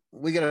 Well,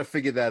 we got to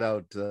figure that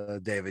out,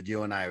 David,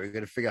 you and I. We got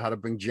to figure out how to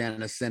bring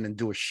Janis in and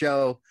do a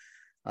show.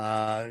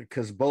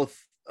 because both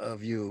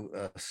of you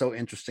are so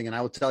interesting. And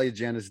I will tell you,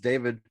 Janice,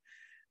 David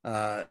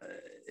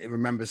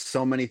remembers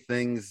so many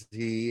things.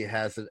 He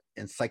has an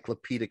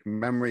encyclopedic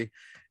memory,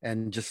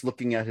 and just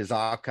looking at his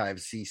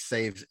archives, he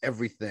saves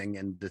everything.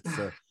 And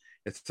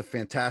it's a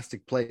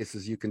fantastic place.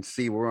 As you can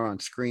see, we're on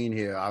screen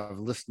here. Our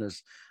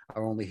listeners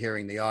are only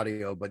hearing the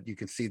audio, but you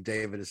can see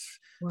David is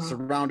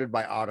surrounded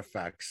by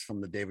artifacts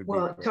from the David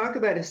Bieber. Talk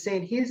about a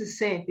saint. He's a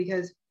saint,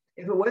 because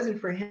if it wasn't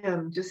for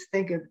him, just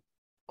think of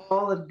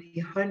all of the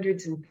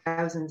hundreds and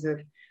thousands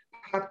of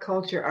pop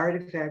culture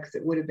artifacts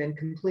that would have been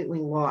completely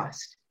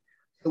lost.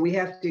 So we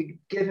have to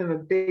give him a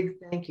big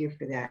thank you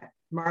for that.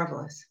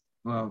 Marvelous.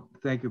 Well,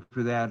 thank you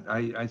for that.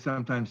 I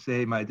sometimes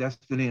say my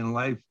destiny in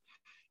life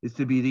is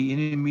to be the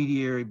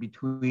intermediary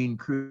between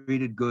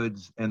created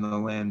goods and the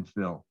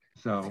landfill.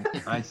 So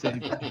I say.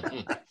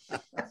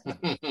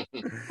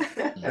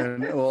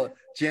 And, well,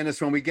 Janice,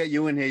 when we get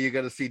you in here, you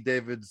got to see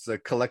David's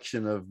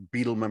collection of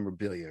Beatle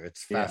memorabilia.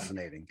 It's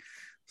fascinating.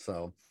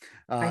 So,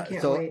 I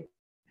can't wait.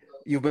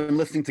 You've been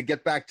listening to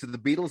Get Back to the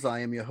Beatles. I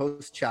am your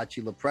host,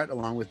 Chachi LaPrette,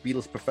 along with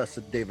Beatles professor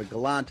David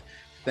Gallant.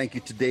 Thank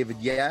you to David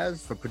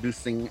Yaz for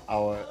producing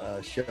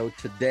our show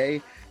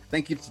today.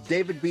 Thank you to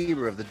David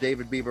Bieber of the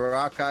David Bieber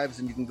Archives.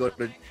 And you can go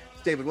to,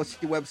 David,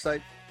 what's your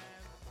website?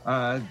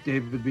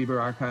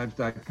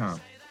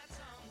 DavidBieberArchives.com.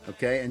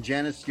 Okay. And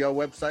Janice, your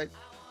website?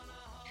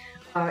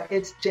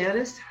 It's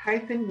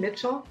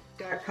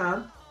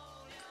Janice-Mitchell.com.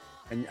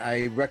 And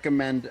I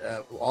recommend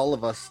all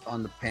of us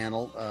on the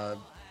panel,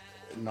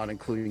 not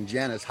including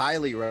Janice,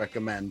 highly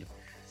recommend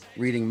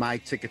reading My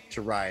Ticket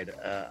to Ride.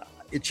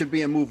 It should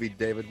be a movie,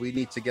 David. We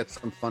need to get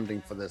some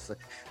funding for this.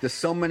 There's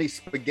so many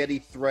spaghetti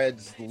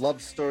threads,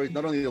 love stories,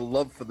 not only the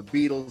love for the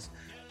Beatles,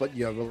 but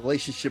your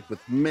relationship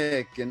with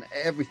Mick and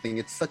everything.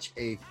 It's such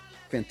a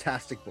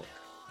fantastic book.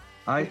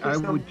 I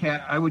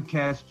would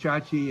cast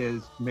Chachi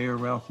as Mayor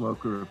Ralph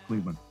Locher of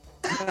Cleveland.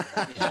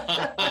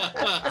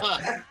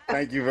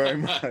 Thank you very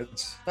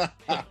much.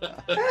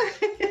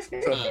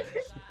 So,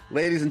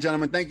 ladies and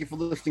gentlemen, thank you for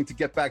listening to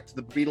Get Back to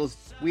the Beatles.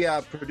 We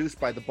are produced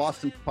by the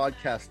Boston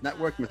Podcast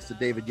Network, Mr.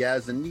 David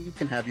Yaz, and you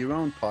can have your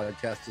own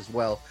podcast as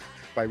well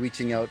by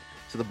reaching out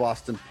to the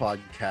Boston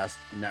Podcast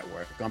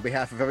Network. On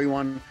behalf of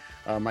everyone,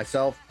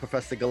 myself,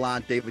 Professor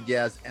Gallant, David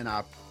Yaz, and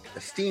our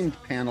esteemed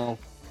panel,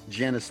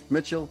 Janice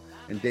Mitchell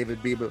and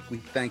David Bieber, we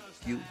thank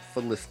you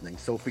for listening.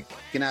 So if we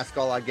can ask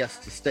all our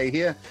guests to stay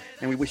here,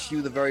 and we wish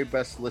you the very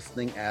best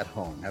listening at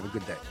home. Have a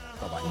good day.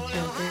 Bye-bye.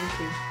 Thank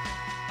you.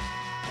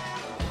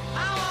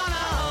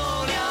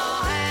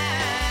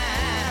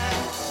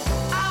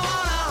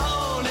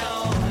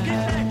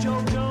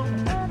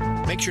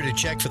 Make sure to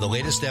check for the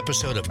latest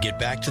episode of Get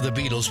Back to the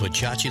Beatles with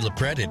Chachi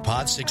LaPrette at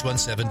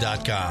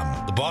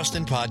pod617.com, the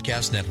Boston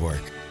Podcast Network.